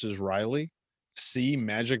 Westhead versus Riley? C,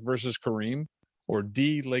 Magic versus Kareem? Or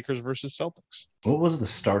D, Lakers versus Celtics? What was the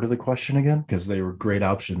start of the question again? Because they were great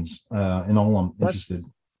options. In all, I'm interested.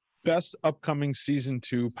 Best upcoming season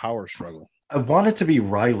 2 power struggle. I want it to be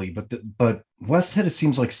Riley, but Westhead, it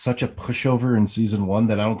seems like such a pushover in season 1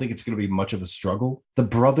 that I don't think it's going to be much of a struggle. The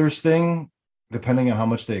brothers thing, depending on how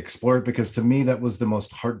much they explore it, because to me, that was the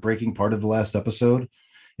most heartbreaking part of the last episode,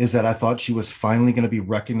 is that I thought she was finally going to be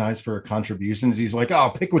recognized for her contributions. He's like,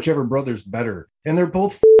 oh, pick whichever brother's better. And they're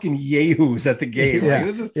both fucking yahoos at the game. Yeah.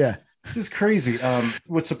 Like, this is crazy.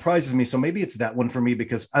 What surprises me, so maybe it's that one for me,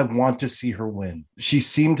 because I want to see her win. She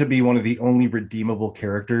seemed to be one of the only redeemable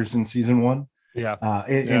characters in season 1. Yeah.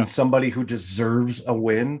 And somebody who deserves a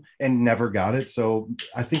win and never got it. So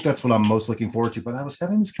I think that's what I'm most looking forward to. But I was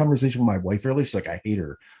having this conversation with my wife earlier. She's like, I hate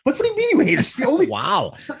her. Like, what do you mean you hate her? It's the only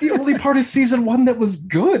the only part of season 1 that was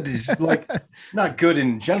good. It's like not good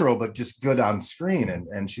in general, but just good on screen.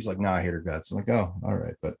 And she's like, nah, I hate her guts. I'm like, oh, all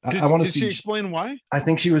right. But I want to see. Did she explain why? I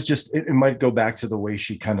think she was just, it might go back to the way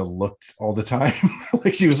she kind of looked all the time.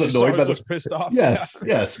 Like she was annoyed by was pissed off.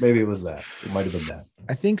 Yes, maybe it was that. It might have been that.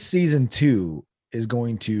 I think season 2 is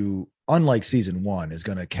going to, unlike season 1, is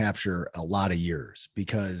going to capture a lot of years,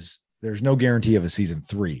 because there's no guarantee of a season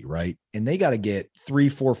 3, right? And they got to get 3,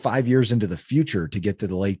 4, 5 years into the future to get to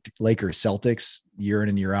the Lakers Celtics year in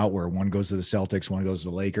and year out, where one goes to the Celtics, one goes to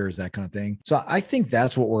the Lakers, that kind of thing. So I think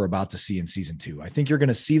that's what we're about to see in season 2. I think you're going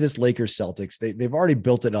to see this Lakers Celtics. They've already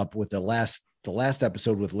built it up with the last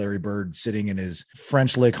episode with Larry Bird sitting in his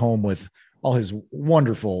French lick home with all his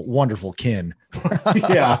wonderful, wonderful kin.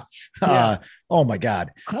 Yeah. Oh my God.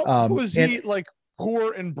 How was he like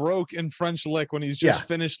poor and broke in French Lick when he's just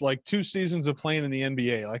finished like 2 seasons of playing in the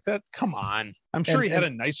NBA? Like that. Come on. I'm sure he had a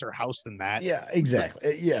nicer house than that. Yeah,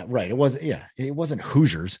 exactly. Yeah, right. It wasn't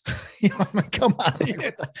Hoosiers. Come on.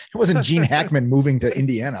 It wasn't Gene Hackman moving to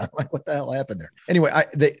Indiana. Like, what the hell happened there? Anyway,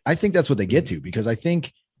 I think that's what they get to, because I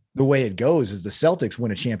think the way it goes is the Celtics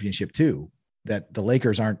win a championship too, that the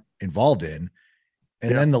Lakers aren't involved in.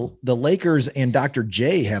 And then the Lakers and Dr.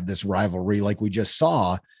 J have this rivalry like we just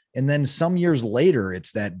saw. And then some years later,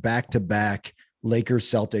 it's that back-to-back Lakers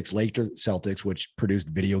Celtics, which produced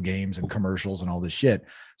video games and commercials and all this shit.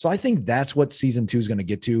 So I think that's what season 2 is going to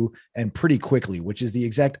get to, and pretty quickly, which is the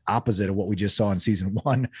exact opposite of what we just saw in season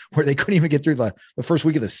 1, where they couldn't even get through the first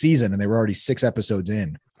week of the season and they were already 6 episodes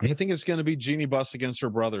in. I think it's going to be Jeannie Buss against her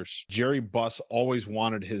brothers. Jerry Buss always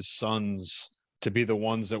wanted his sons to be the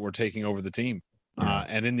ones that were taking over the team.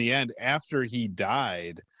 And in the end, after he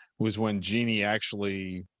died, was when Jeannie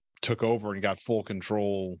actually took over and got full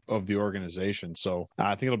control of the organization. So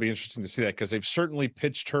I think it'll be interesting to see that, because they've certainly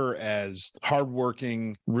pitched her as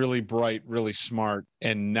hardworking, really bright, really smart,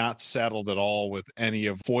 and not saddled at all with any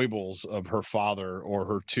of foibles of her father or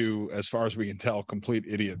her 2, as far as we can tell, complete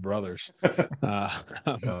idiot brothers.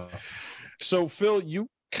 So Phil, you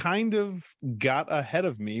kind of got ahead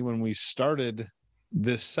of me when we started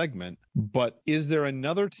this segment, but is there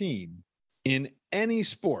another team in any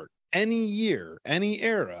sport, any year, any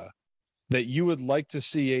era, that you would like to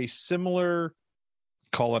see a similar,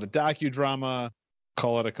 call it a docudrama,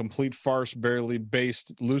 call it a complete farce, barely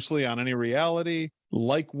based loosely on any reality,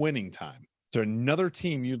 like Winning Time? Is there another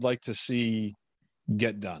team you'd like to see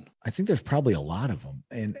get done? I think there's probably a lot of them.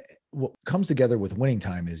 And what comes together with Winning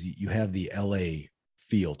Time is you have the LA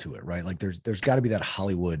feel to it, right? Like there's got to be that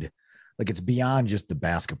Hollywood, like it's beyond just the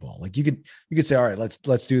basketball. Like you could say, all right,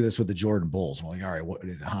 let's do this with the Jordan Bulls. Well, like, all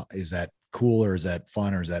right, how is that cool, or is that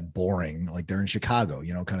fun, or is that boring? Like they're in Chicago,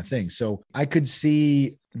 kind of thing. So I could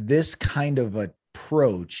see this kind of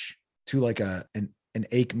approach to like an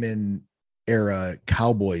Aikman era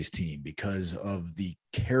Cowboys team because of the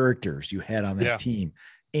characters you had on that team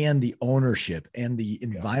and the ownership and the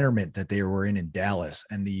environment that they were in Dallas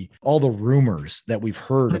and all the rumors that we've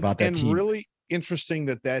heard about that team. Really interesting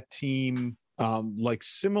that team, like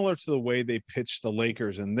similar to the way they pitched the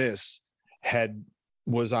Lakers in this,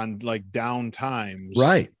 was on like down times.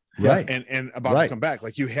 Right. And about to come back.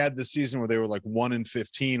 Like you had the season where they were like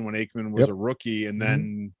 1-15 when Aikman was a rookie, and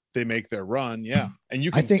then they make their run. Yeah. And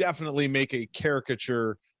you can definitely make a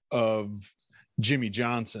caricature of Jimmy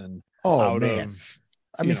Johnson out of,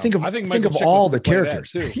 I mean, think of all the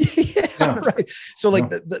characters. Right. So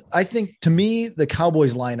like I think to me, the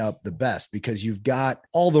Cowboys line up the best because you've got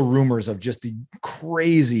all the rumors of just the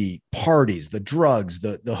crazy parties, the drugs,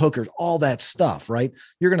 the hookers, all that stuff, right?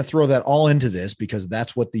 You're going to throw that all into this because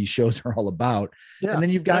that's what these shows are all about. Yeah. And then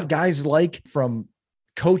you've got guys like from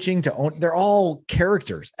coaching to own, they're all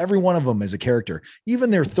characters. Every one of them is a character.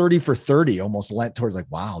 Even their 30 for 30 almost lent towards like,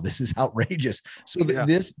 wow, this is outrageous. So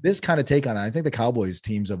this kind of take on it, I think the Cowboys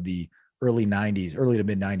teams of the early to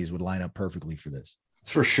mid 90s would line up perfectly for this.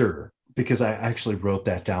 It's for sure. Because I actually wrote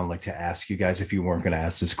that down, like to ask you guys if you weren't going to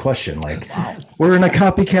ask this question, like we're in a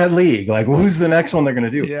copycat league. Like who's the next one they're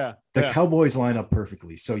going to do? The Cowboys line up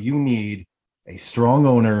perfectly. So you need a strong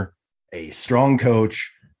owner, a strong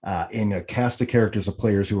coach, in a cast of characters of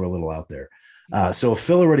players who are a little out there. So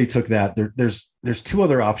Phil already took that. There's two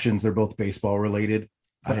other options. They're both baseball related.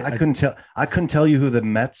 But I couldn't tell you who the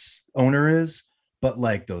Mets owner is. But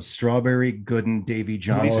like those Strawberry, Gooden, Davy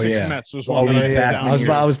Johnson. Mets was one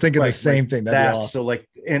I was thinking the same thing. Awesome. So like,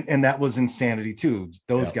 and that was insanity too,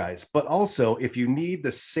 those guys. But also, if you need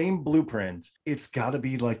the same blueprint, it's got to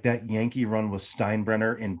be like that Yankee run with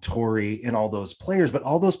Steinbrenner and Torrey and all those players. But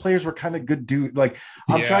all those players were kind of good dudes. Like,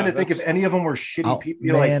 I'm trying to think if any of them were shitty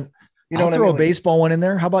people. I'll throw a baseball one in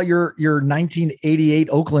there. How about your 1988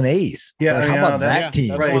 Oakland A's? Yeah, how about that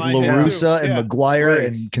team with La Russa and McGuire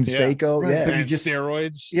and Canseco? But he just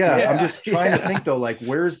steroids. I'm just trying to think though, like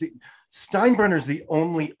where's the Steinbrenner's the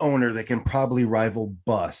only owner that can probably rival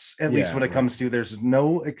Buss, at least when it comes to, there's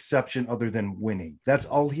no exception other than winning. That's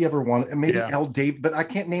all he ever wanted. And maybe Al Davis, but I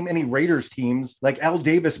can't name any Raiders teams. Like Al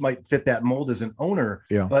Davis might fit that mold as an owner.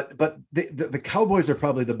 But the Cowboys are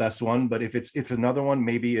probably the best one. But if it's another one,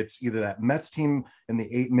 maybe it's either that Mets team in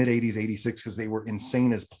the mid 80s, 86, because they were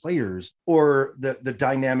insane as players, or the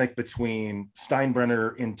dynamic between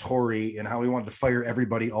Steinbrenner and Torrey and how he wanted to fire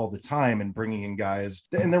everybody all the time and bringing in guys.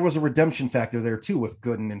 And there was a redemption factor there too with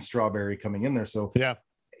Gooden and Strawberry coming in there. So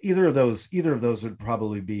either of those would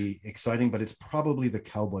probably be exciting, but it's probably the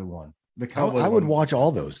Cowboy one. The Cowboy I would watch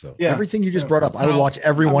all those though. Everything you just brought up, I would watch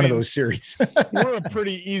every one of those series. We're a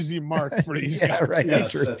pretty easy mark for these guys. Right.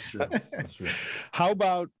 Yes, that's true. That's true. How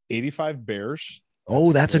about 85 Bears?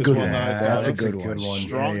 Oh, that's a good one. That's a good one.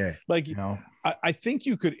 Strong. Like, I think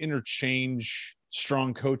you could interchange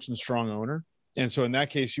strong coach and strong owner. And so in that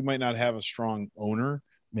case, you might not have a strong owner,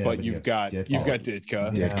 but you've got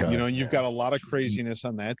Ditka. You know, and you've got a lot of craziness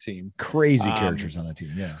on that team. Crazy characters on that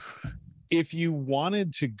team. Yeah. If you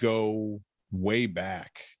wanted to go way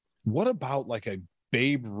back, what about like a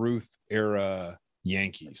Babe Ruth era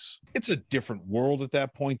Yankees? It's a different world at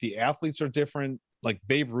that point. The athletes are different. Like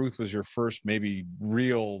Babe Ruth was your first maybe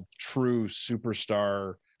real true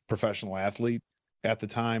superstar professional athlete at the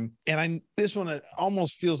time. And this one, it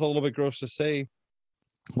almost feels a little bit gross to say,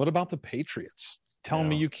 what about the Patriots? Telling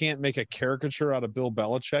me you can't make a caricature out of Bill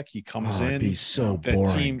Belichick. He comes in. It'd be so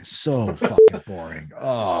boring. So fucking boring.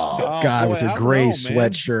 Oh God, boy, with your gray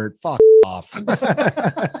sweatshirt. Fuck off.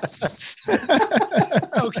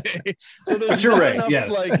 Okay. So there's you're right. Enough,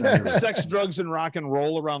 yes. Like sex, drugs, and rock and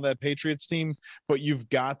roll around that Patriots team, but you've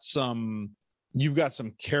got some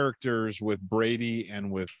characters with Brady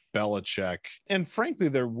and with Belichick. And frankly,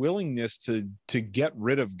 their willingness to get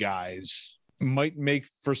rid of guys might make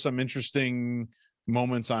for some interesting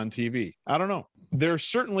moments on TV. I don't know. There's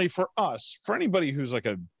certainly for us, for anybody who's like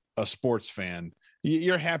a sports fan,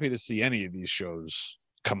 you're happy to see any of these shows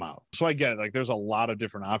come out. So I get it. Like there's a lot of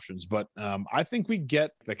different options, but I think we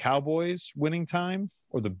get the Cowboys winning time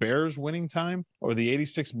or the Bears winning time or the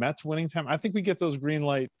 86 Mets winning time. I think we get those green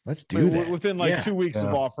light. Let's do that within 2 weeks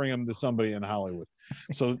of offering them to somebody in Hollywood.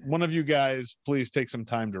 So one of you guys, please take some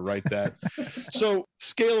time to write that. So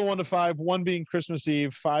scale of 1 to 5, 1 being Christmas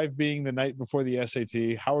Eve, 5 being the night before the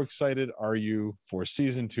SAT. How excited are you for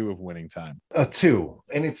season 2 of Winning Time? 2,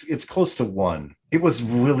 and it's close to 1. It was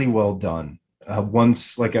really well done.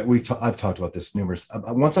 once, like I've talked about this numerous.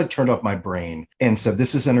 Once I turned off my brain and said,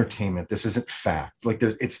 "This is entertainment. This isn't fact." Like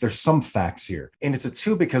there's some facts here, and it's a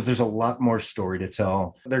 2 because there's a lot more story to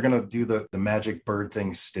tell. They're gonna do the magic bird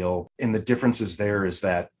thing still, and the differences there is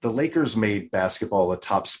that the Lakers made basketball a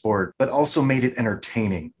top sport, but also made it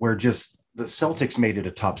entertaining. Where just the Celtics made it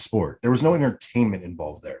a top sport. There was no entertainment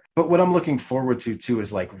involved there. But what I'm looking forward to too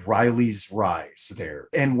is like Riley's rise there,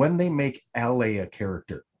 and when they make LA a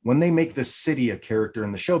character. When they make the city a character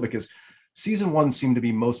in the show, because season 1 seemed to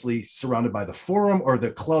be mostly surrounded by the Forum or the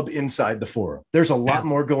club inside the Forum. There's a lot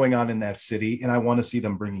more going on in that city, and I want to see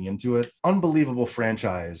them bringing into it. Unbelievable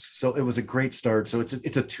franchise. So it was a great start. So it's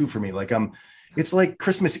a 2 for me. Like it's like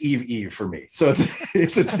Christmas Eve for me. So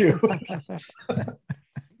it's a 2.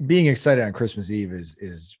 Being excited on Christmas Eve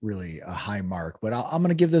is really a high mark, but I'm going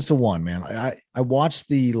to give this a 1, man. I watched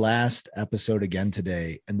the last episode again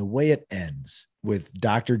today, and the way it ends with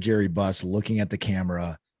Dr. Jerry Buss looking at the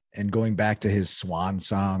camera and going back to his swan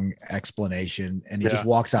song explanation, and he just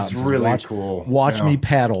walks out. It's and really says, cool. Watch me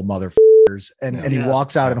paddle, motherfuckers. And he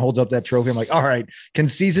walks out and holds up that trophy. I'm like, all right, can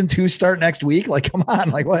season 2 start next week? Like, come on.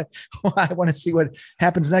 Like, what? I want to see what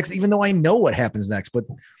happens next, even though I know what happens next, but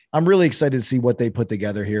I'm really excited to see what they put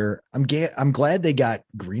together here. I'm glad they got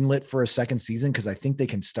greenlit for a second season, because I think they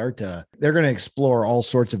can they're going to explore all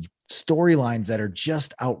sorts of storylines that are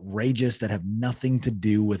just outrageous, that have nothing to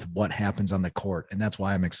do with what happens on the court. And that's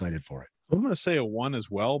why I'm excited for it. I'm going to say a 1 as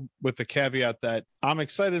well, with the caveat that I'm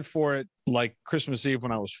excited for it like Christmas Eve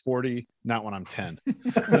when I was 40, not when I'm 10.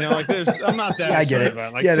 Like I'm not that. I get it.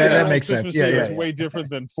 About it. Like, that makes Christmas sense. Eve is way different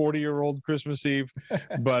than 40-year-old Christmas Eve,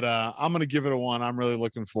 but I'm going to give it a 1. I'm really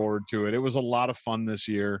looking forward to it. It was a lot of fun this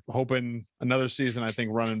year. Hoping another season, I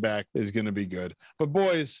think running back is going to be good. But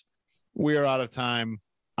boys, we are out of time.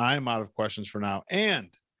 I'm out of questions for now. And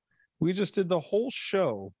we just did the whole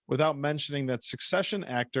show without mentioning that Succession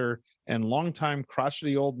actor and longtime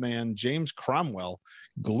crotchety old man James Cromwell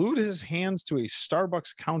glued his hands to a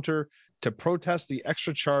Starbucks counter to protest the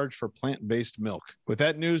extra charge for plant-based milk. With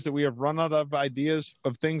that news that we have run out of ideas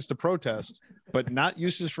of things to protest, but not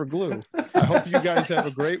uses for glue, I hope you guys have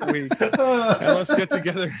a great week. And let's get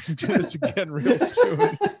together and do this again real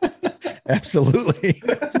soon. Absolutely.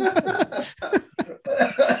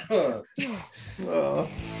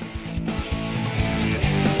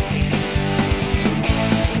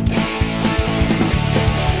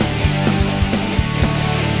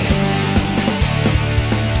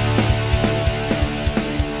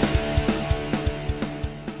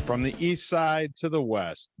 From the east side to the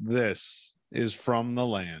west, this is From the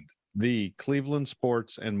Land, the Cleveland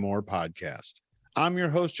Sports and More podcast. I'm your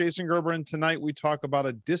host, Jason Gerber, and tonight we talk about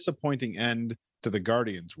a disappointing end to the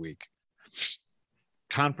Guardians week,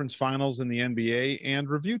 conference finals in the NBA, and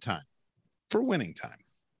review time for winning time.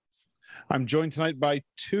 I'm joined tonight by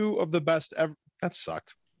 2 of the best ever. That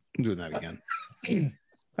sucked. I'm doing that again.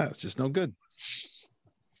 That's just no good.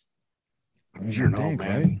 I don't know,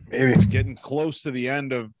 man. Maybe he's getting close to the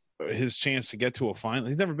end of his chance to get to a final.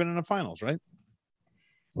 He's never been in a finals, right?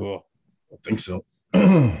 Oh, I think so.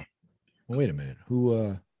 Well, wait a minute.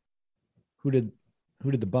 Who did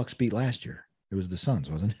the Bucks beat last year? It was the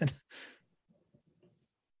Suns, wasn't it?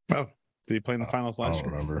 Oh, did he play in the finals last year? I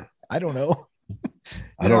don't remember. I don't know.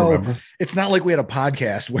 I don't remember. It's not like we had a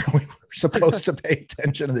podcast where we were supposed to pay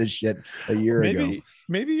attention to this shit a year ago.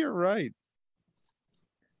 Maybe you're right.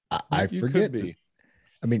 I You forget. could be.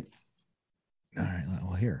 I mean, all right.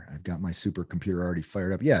 Well, here I've got my supercomputer already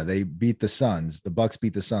fired up. Yeah, they beat the Suns. The Bucks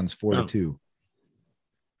beat the Suns 4-2.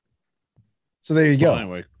 So there you go.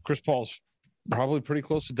 Anyway, Chris Paul's probably pretty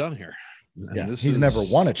close to done here. Yeah, he's never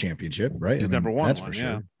won a championship, right? He's never won. That's one, for sure.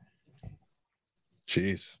 Yeah.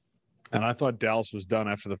 Jeez. And I thought Dallas was done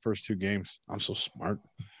after the first 2 games. I'm so smart.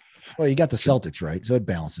 Well, you got the Celtics, right? So it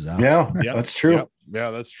balances out. Yeah, Yep. that's true. Yep.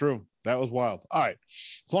 Yeah, that's true. That was wild. All right.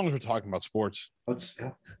 As long as we're talking about sports and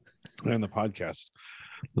the podcast,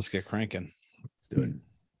 let's get cranking. Let's do it.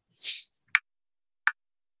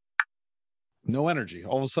 No energy.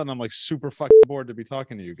 All of a sudden, I'm like super fucking bored to be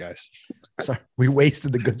talking to you guys. Sorry, we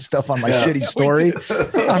wasted the good stuff on my shitty story.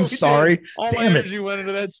 I'm sorry. All my Damn it. energy went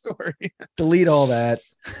into that story. Delete all that.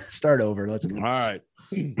 Start over. Let's go. All right.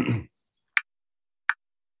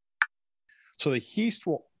 So the Heat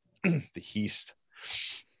will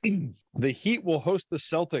the Heat will host the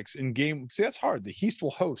Celtics in game. See, that's hard. The Heat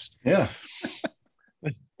will host. Yeah.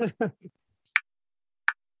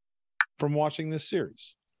 From watching this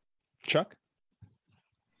series. Chuck?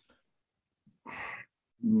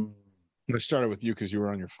 I started with you because you were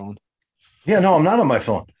on your phone. Yeah, no, I'm not on my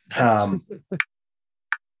phone. I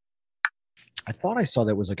thought I saw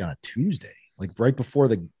that was like on a Tuesday. like right before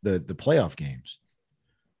the playoff games.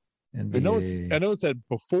 I know it's at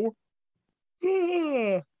before.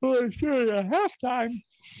 Halftime.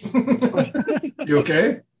 You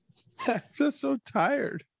okay? I'm just so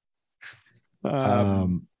tired.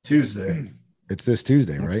 Tuesday. It's this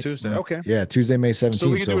Tuesday, right? It's Tuesday. Okay. Yeah, Tuesday, May 17th. So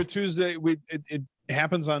we could do it Tuesday. It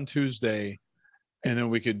happens on Tuesday, and then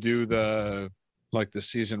we could do the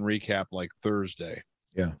season recap like Thursday.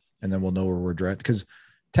 Yeah, and then we'll know where we're drafted because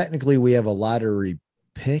technically we have a lottery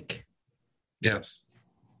pick. Yes,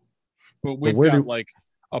 but we've got like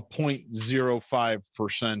a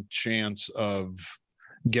 0.05% chance of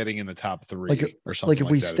getting in the top 3 or something. Like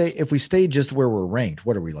if we stay just where we're ranked,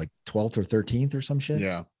 what are we, like 12th or 13th or some shit?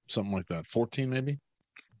 Yeah, something like that. 14 maybe.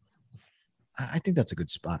 I think that's a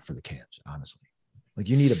good spot for the Cavs, honestly. Like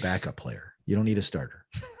you need a backup player. You don't need a starter.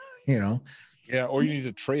 Yeah, or you need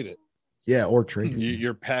to trade it. Yeah, or trade it.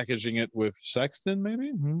 You're packaging it with Sexton,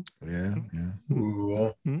 maybe. Yeah.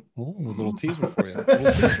 Ooh, a little teaser for you.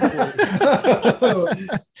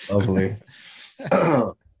 Lovely.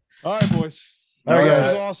 All right, boys. All right, guys. That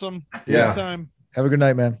was awesome. Yeah. Good time. Have a good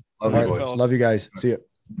night, man. Love you, boys. Love you guys. See you.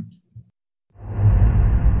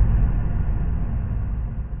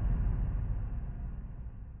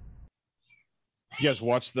 You guys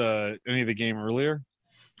watched any of the game earlier?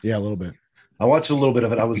 Yeah, a little bit. I watched a little bit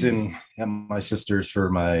of it. I was at my sister's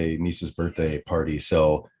for my niece's birthday party,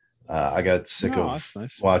 so I got sick of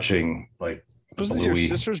watching like. Wasn't it your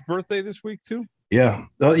sister's birthday this week too? Yeah.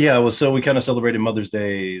 Oh, yeah. Well, so we kind of celebrated Mother's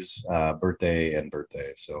Day's birthday and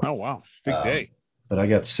birthday. So. Oh wow, big day. But I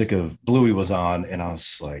got sick of Bluey was on, and I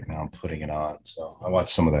was like, "Now I'm putting it on." So I watched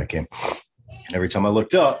some of that game, and every time I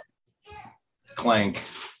looked up, clank,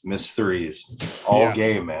 missed threes all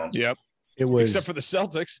game, man. Yep. It was except for the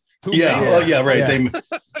Celtics. Right. Yeah. They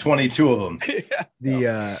 22 of them.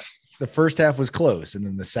 The first half was close, and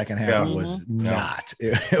then the second half was not.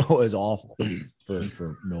 It was awful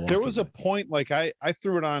for Milwaukee. There was a point like I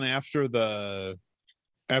threw it on after the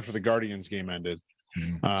Guardians game ended,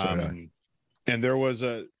 and there was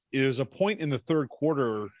a point in the third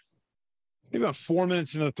quarter, maybe about 4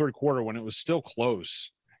 minutes into the third quarter when it was still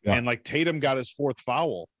close. Yeah. And like Tatum got his 4th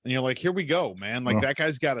foul, and you're like, here we go, man. Like that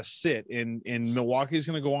guy's got to sit, and Milwaukee's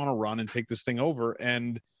going to go on a run and take this thing over.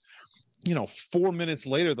 And 4 minutes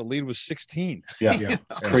later, the lead was 16. Yeah,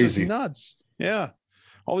 it's crazy, nuts. Yeah,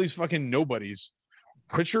 all these fucking nobodies.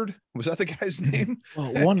 Pritchard, was that the guy's name?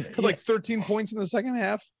 Well, like 13 points in the second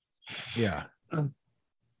half. Yeah.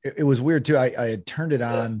 It was weird too. I had turned it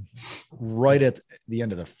on right at the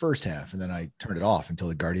end of the first half, and then I turned it off until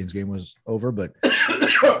the Guardians game was over. But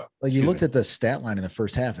like you looked at the stat line in the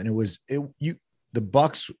first half, and the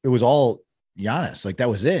Bucks. It was all Giannis. Like that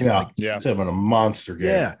was it. Yeah, like, It's having a monster game.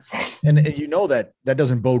 Yeah, and that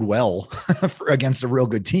doesn't bode well against a real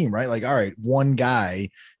good team, right? Like, all right, one guy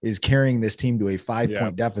is carrying this team to a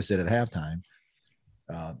 5-point deficit at halftime.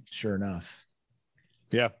 Sure enough.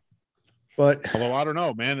 Yeah. But although I don't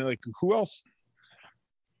know, man, like who else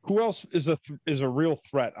is a real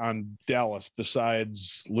threat on Dallas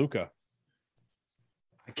besides Luka?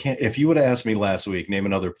 I can't. If you would have asked me last week, name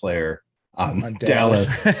another player on Dallas,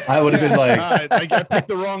 I would have been like, I picked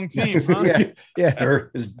the wrong team. Huh? Yeah.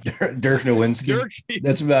 Dirk Nowitzki.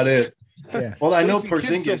 That's about it. Yeah. Well, I know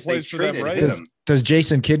Porzingis. They traded him. Does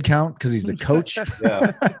Jason Kidd count because he's the coach?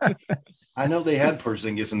 Yeah. I know they had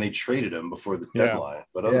Porzingis and they traded him before the deadline,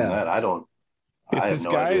 but other than that, I don't. It's this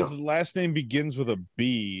guy. His last name begins with a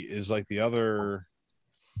B. Is like the other.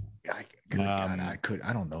 God,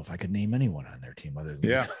 I don't know if I could name anyone on their team other than.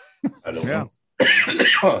 Yeah, I don't know.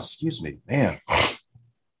 Oh, excuse me, man.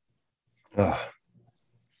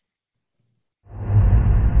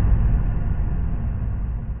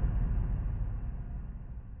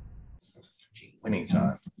 Winning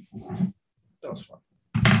time. That was fun.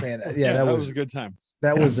 Man, that was a good time.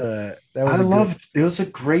 That was it was a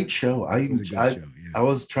great show. I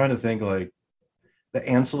was trying to think like the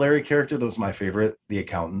ancillary character that was my favorite, the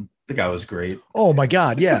accountant. The guy was great. Oh my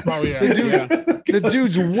God, yeah. Oh yeah. The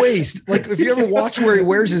dude's waist. Like if you ever watch where he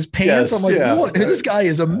wears his pants, I'm like, what? This guy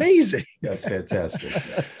is amazing. That's fantastic.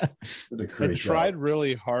 I tried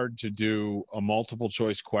really hard to do a multiple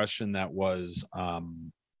choice question that was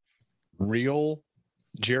real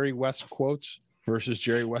Jerry West quotes versus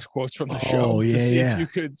Jerry West quotes from the show. Oh, yeah, if you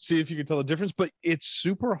could tell the difference, but it's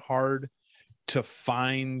super hard to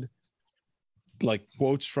find like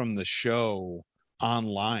quotes from the show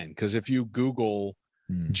online because if you Google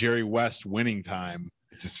Jerry West winning time,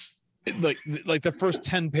 like the first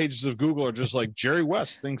 10 pages of Google are just like Jerry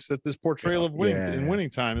West thinks that this portrayal of winning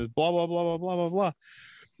time is blah blah blah blah blah blah blah.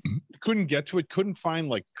 Couldn't get to it. Couldn't find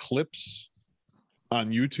like clips on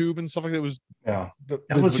YouTube and stuff like that. It was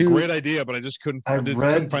that was a great idea, but I just couldn't find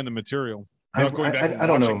the material. Going back and I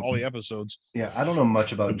don't watching know all the episodes. Yeah, I don't know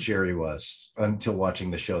much about Jerry West until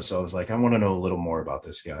watching the show. So I was like, I want to know a little more about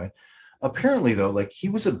this guy. Apparently, though, like he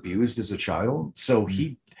was abused as a child. So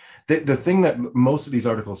the thing that most of these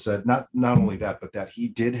articles said, not only that, but that he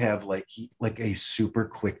did have like a super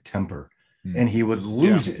quick temper, and he would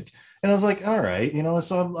lose it. And I was like, all right,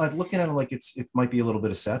 so I'm looking at it like it might be a little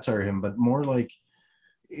bit of satire of him, but more like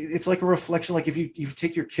it's like a reflection. Like if you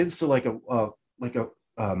take your kids to like a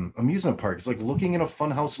amusement park, it's like looking in a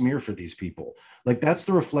funhouse mirror for these people. Like that's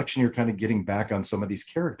the reflection you're kind of getting back on some of these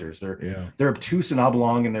characters. They're obtuse and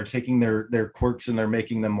oblong, and they're taking their quirks and they're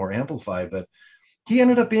making them more amplified. But he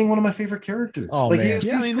ended up being one of my favorite characters. Oh, man.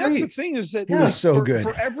 That's the thing is that was so good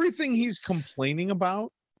for everything he's complaining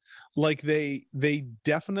about. Like they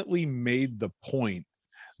definitely made the point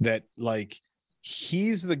that like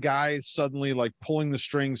he's the guy suddenly like pulling the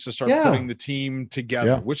strings to start putting the team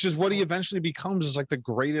together, which is what he eventually becomes, is like the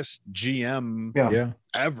greatest GM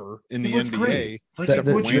ever in the NBA. Except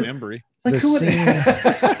for Wayne Embry. Like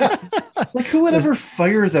who would ever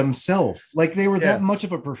fire themselves? Like they were that much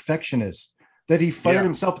of a perfectionist that he fired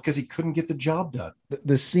himself because he couldn't get the job done.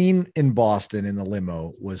 The scene in Boston in the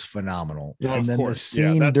limo was phenomenal. Yeah, and then course. The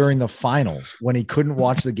scene during the finals when he couldn't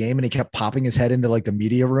watch the game and he kept popping his head into like the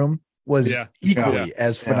media room was equally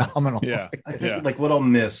as phenomenal. Yeah. I think like what I'll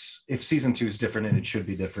miss if season 2 is different, and it should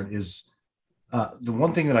be different, is the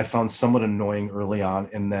one thing that I found somewhat annoying early on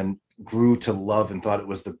and then grew to love and thought it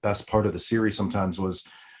was the best part of the series sometimes was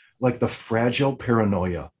like the fragile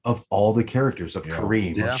paranoia of all the characters, of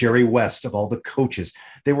Kareem, of Jerry West, of all the coaches.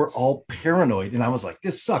 They were all paranoid. And I was like,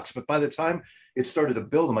 this sucks. But by the time it started to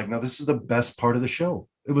build, I'm like, no, this is the best part of the show.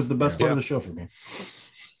 It was the best part of the show for me.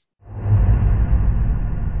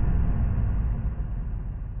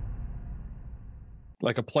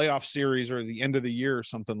 Like a playoff series or the end of the year or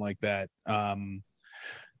something like that.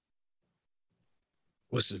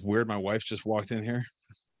 This is weird. My wife just walked in here.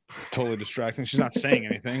 Totally distracting. She's not saying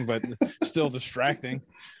anything, but still distracting.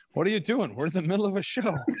 What are you doing? We're in the middle of a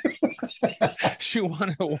show. She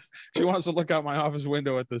wants to look out my office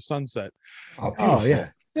window at the sunset. Oh yeah.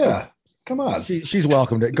 Come on. She's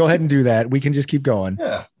welcome to go ahead and do that. We can just keep going.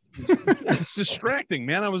 Yeah. It's distracting,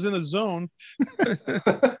 man. I was in a zone.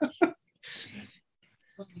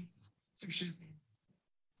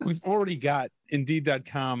 We've already got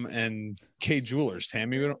Indeed.com and K Jewelers.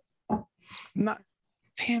 Tammy,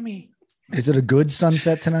 Tammy. Is it a good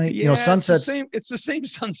sunset tonight? Yeah, sunsets. It's the same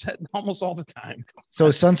sunset almost all the time.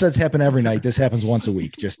 So sunsets happen every night. This happens once a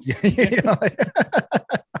week. Just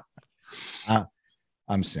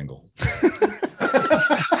I'm single.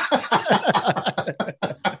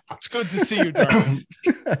 It's good to see you, darling.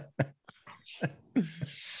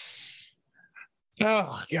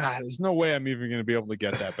 Oh God, there's no way I'm even going to be able to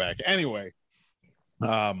get that back. Anyway,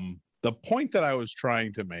 the point that I was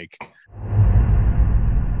trying to make.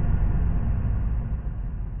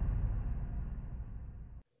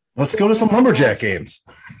 Let's go to some Lumberjack games.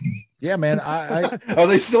 Yeah, man. Are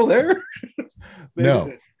they still there?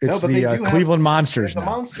 No, it's the Cleveland Monsters. The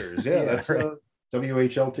Monsters, that's a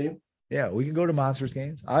WHL team. Yeah, we can go to Monsters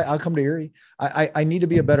games. I'll come to Erie. I need to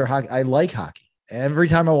be a better hockey. I like hockey. Every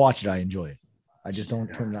time I watch it, I enjoy it. I just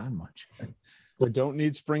don't turn it on much. I don't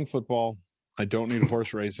need spring football. I don't need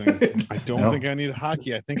horse racing. I don't think I need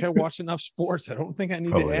hockey. I think I watch enough sports. I don't think I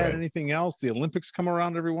need to add anything else. The Olympics come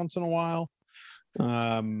around every once in a while.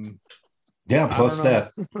 Plus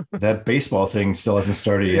that baseball thing still hasn't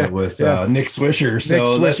started yet with Nick Swisher.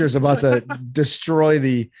 So Nick Swisher's about to destroy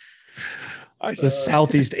the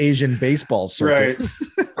Southeast Asian baseball circuit.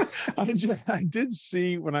 Right. I did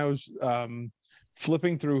see when I was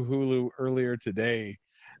flipping through Hulu earlier today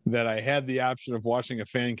that I had the option of watching a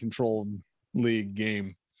fan-controlled league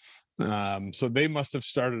game. So they must have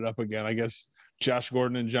started up again. I guess Josh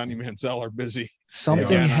Gordon and Johnny Manziel are busy.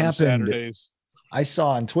 Something happened. I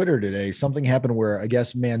saw on Twitter today, something happened where I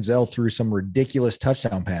guess Manziel threw some ridiculous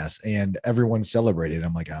touchdown pass and everyone celebrated.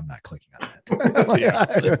 I'm like, I'm not clicking on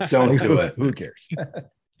that. Don't do it. Who cares?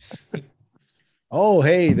 Oh,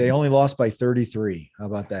 hey, they only lost by 33. How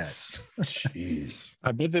about that? Jeez.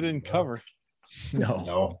 I bet they didn't cover.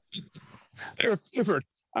 No. They were favored.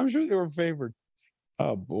 I'm sure they were favored.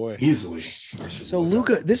 Oh, boy. Easily. So,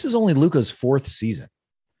 Luka, this is only Luka's 4th season.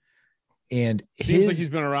 And seems like he's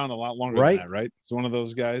been around a lot longer than that, right? It's one of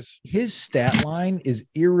those guys. His stat line is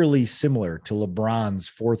eerily similar to LeBron's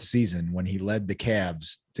 4th season when he led the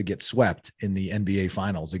Cavs to get swept in the NBA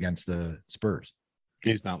Finals against the Spurs.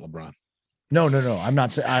 He's not LeBron. No. I'm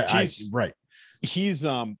not saying. Right. He's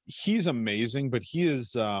amazing, but he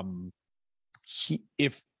is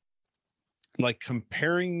if like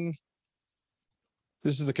comparing,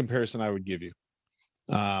 this is the comparison I would give you.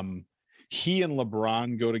 He and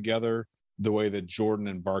LeBron go together the way that Jordan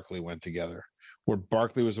and Barkley went together, where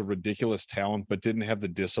Barkley was a ridiculous talent, but didn't have the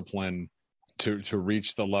discipline to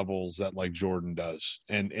reach the levels that like Jordan does.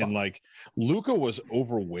 And like Luka was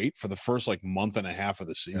overweight for the first like month and a half of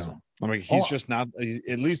the season. Yeah. I mean, he's just not,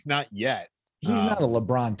 at least not yet. He's not a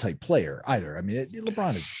LeBron type player either. I mean,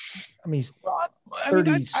 LeBron is, I mean, he's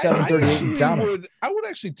 37, 38 dominant. I would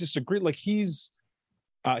actually disagree. Like he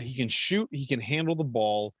can shoot, he can handle the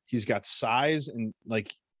ball. He's got size and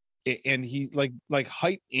he like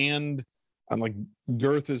height and like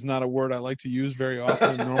girth is not a word I like to use very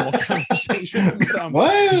often in normal conversation.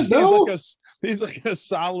 He's like a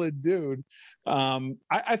solid dude.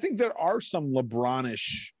 I think there are some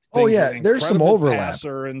LeBron-ish. Oh yeah, there's some overlap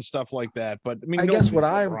and stuff like that. But I mean, I guess what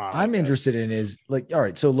I'm interested in is like, all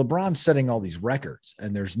right, so LeBron's setting all these records,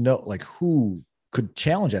 and there's no like who could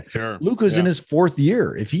challenge it. Sure. Luka's in his fourth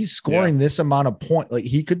year. If he's scoring this amount of points, like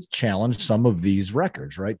he could challenge some of these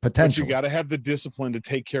records, right? Potentially. But you got to have the discipline to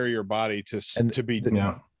take care of your body to be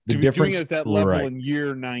the be difference doing it at that level in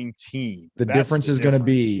year 19. The difference is going to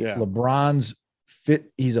be LeBron's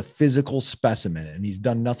fit. He's a physical specimen, and he's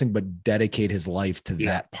done nothing but dedicate his life to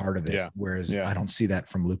that part of it. Yeah. Whereas I don't see that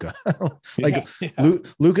from Luka.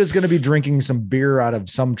 Luka's going to be drinking some beer out of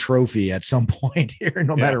some trophy at some point here,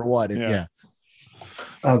 no matter what.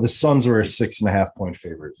 The Suns were a 6.5 point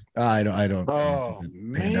favorite. I don't. Oh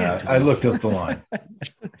man! I looked up the line.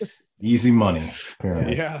 Easy money.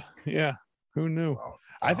 Apparently. Yeah. Who knew?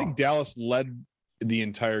 I think Dallas led the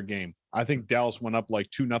entire game. I think Dallas went up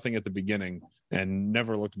like 2-0 at the beginning and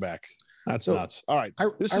never looked back. That's nuts. All right,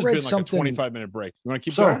 this has been like a 25-minute break. You want to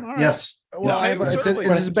keep going? Right. Yes. Well,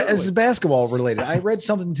 this is basketball related. I read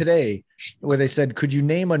something today where they said, "Could you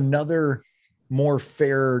name another more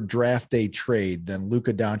fair draft day trade than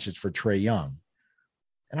Luka Doncic for Trae Young?"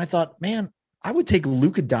 And I thought, man, I would take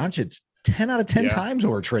Luka Doncic 10 out of 10 times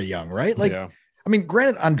over Trae Young, right? Like, I mean,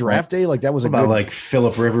 granted, on draft day, like that was like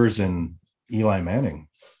Phillip Rivers and Eli Manning.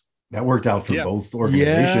 That worked out for both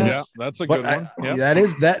organizations. Yeah, that's a good one.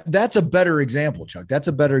 That's a better example, Chuck. That's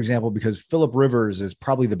a better example because Phillip Rivers is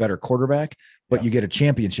probably the better quarterback, but you get a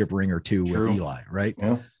championship ring or two with Eli, right?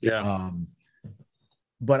 Yeah.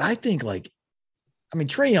 But I think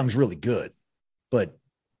Trae Young's really good, but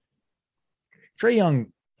Trae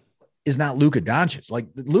Young is not Luka Doncic. Like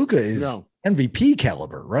Luka is MVP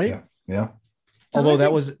caliber, right? Yeah. Although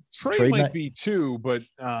that was Trae might be too, but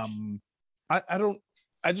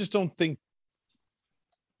I just don't think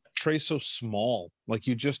Trae's so small. Like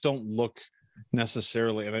you just don't look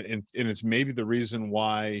necessarily, and it's maybe the reason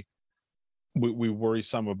why we worry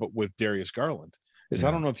some with Darius Garland is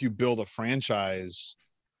I don't know if you build a franchise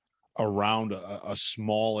around a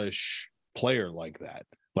smallish player like that,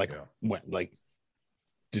 like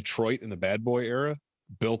Detroit in the bad boy era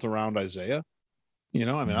built around Isaiah. I mean,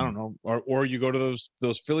 I don't know, or you go to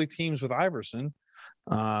those Philly teams with Iverson.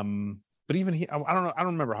 But even I don't know. I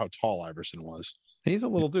don't remember how tall Iverson was. He's a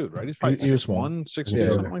little dude, right? He's probably 6'1", 6'2",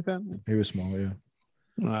 something like that. He was small, yeah.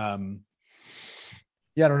 I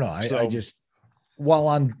don't know. I just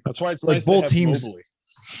that's why it's like nice both to have teams. Mobley.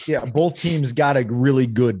 Yeah, both teams got a really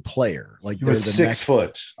good player. Like he was 6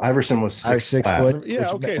 foot. Iverson was 6 foot.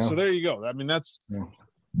 Yeah. Okay. So there you go. I mean, that's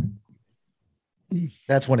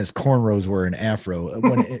when his cornrows were an afro.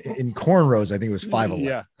 When in cornrows, I think it was 5'11".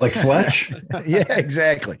 Yeah, like Fletch. Yeah,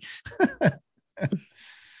 exactly.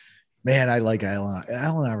 Man, I like Allen.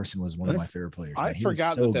 Allen Iverson was one of my favorite players. I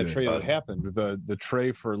forgot that trade had happened. The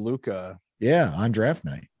trade for Luka. Yeah, on draft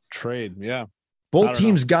night. Trade. Yeah. Both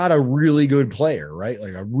teams got a really good player, right?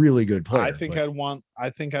 Like a really good player. I think I'd want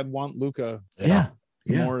Luka.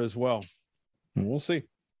 More as well. We'll see.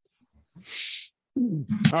 All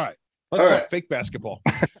right. Let's talk fake basketball.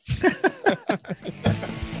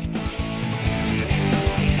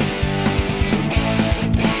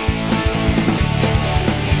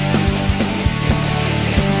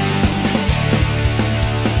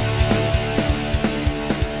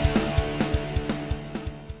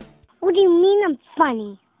 What do you mean I'm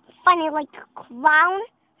funny? Funny like a clown?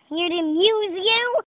 Here to amuse you?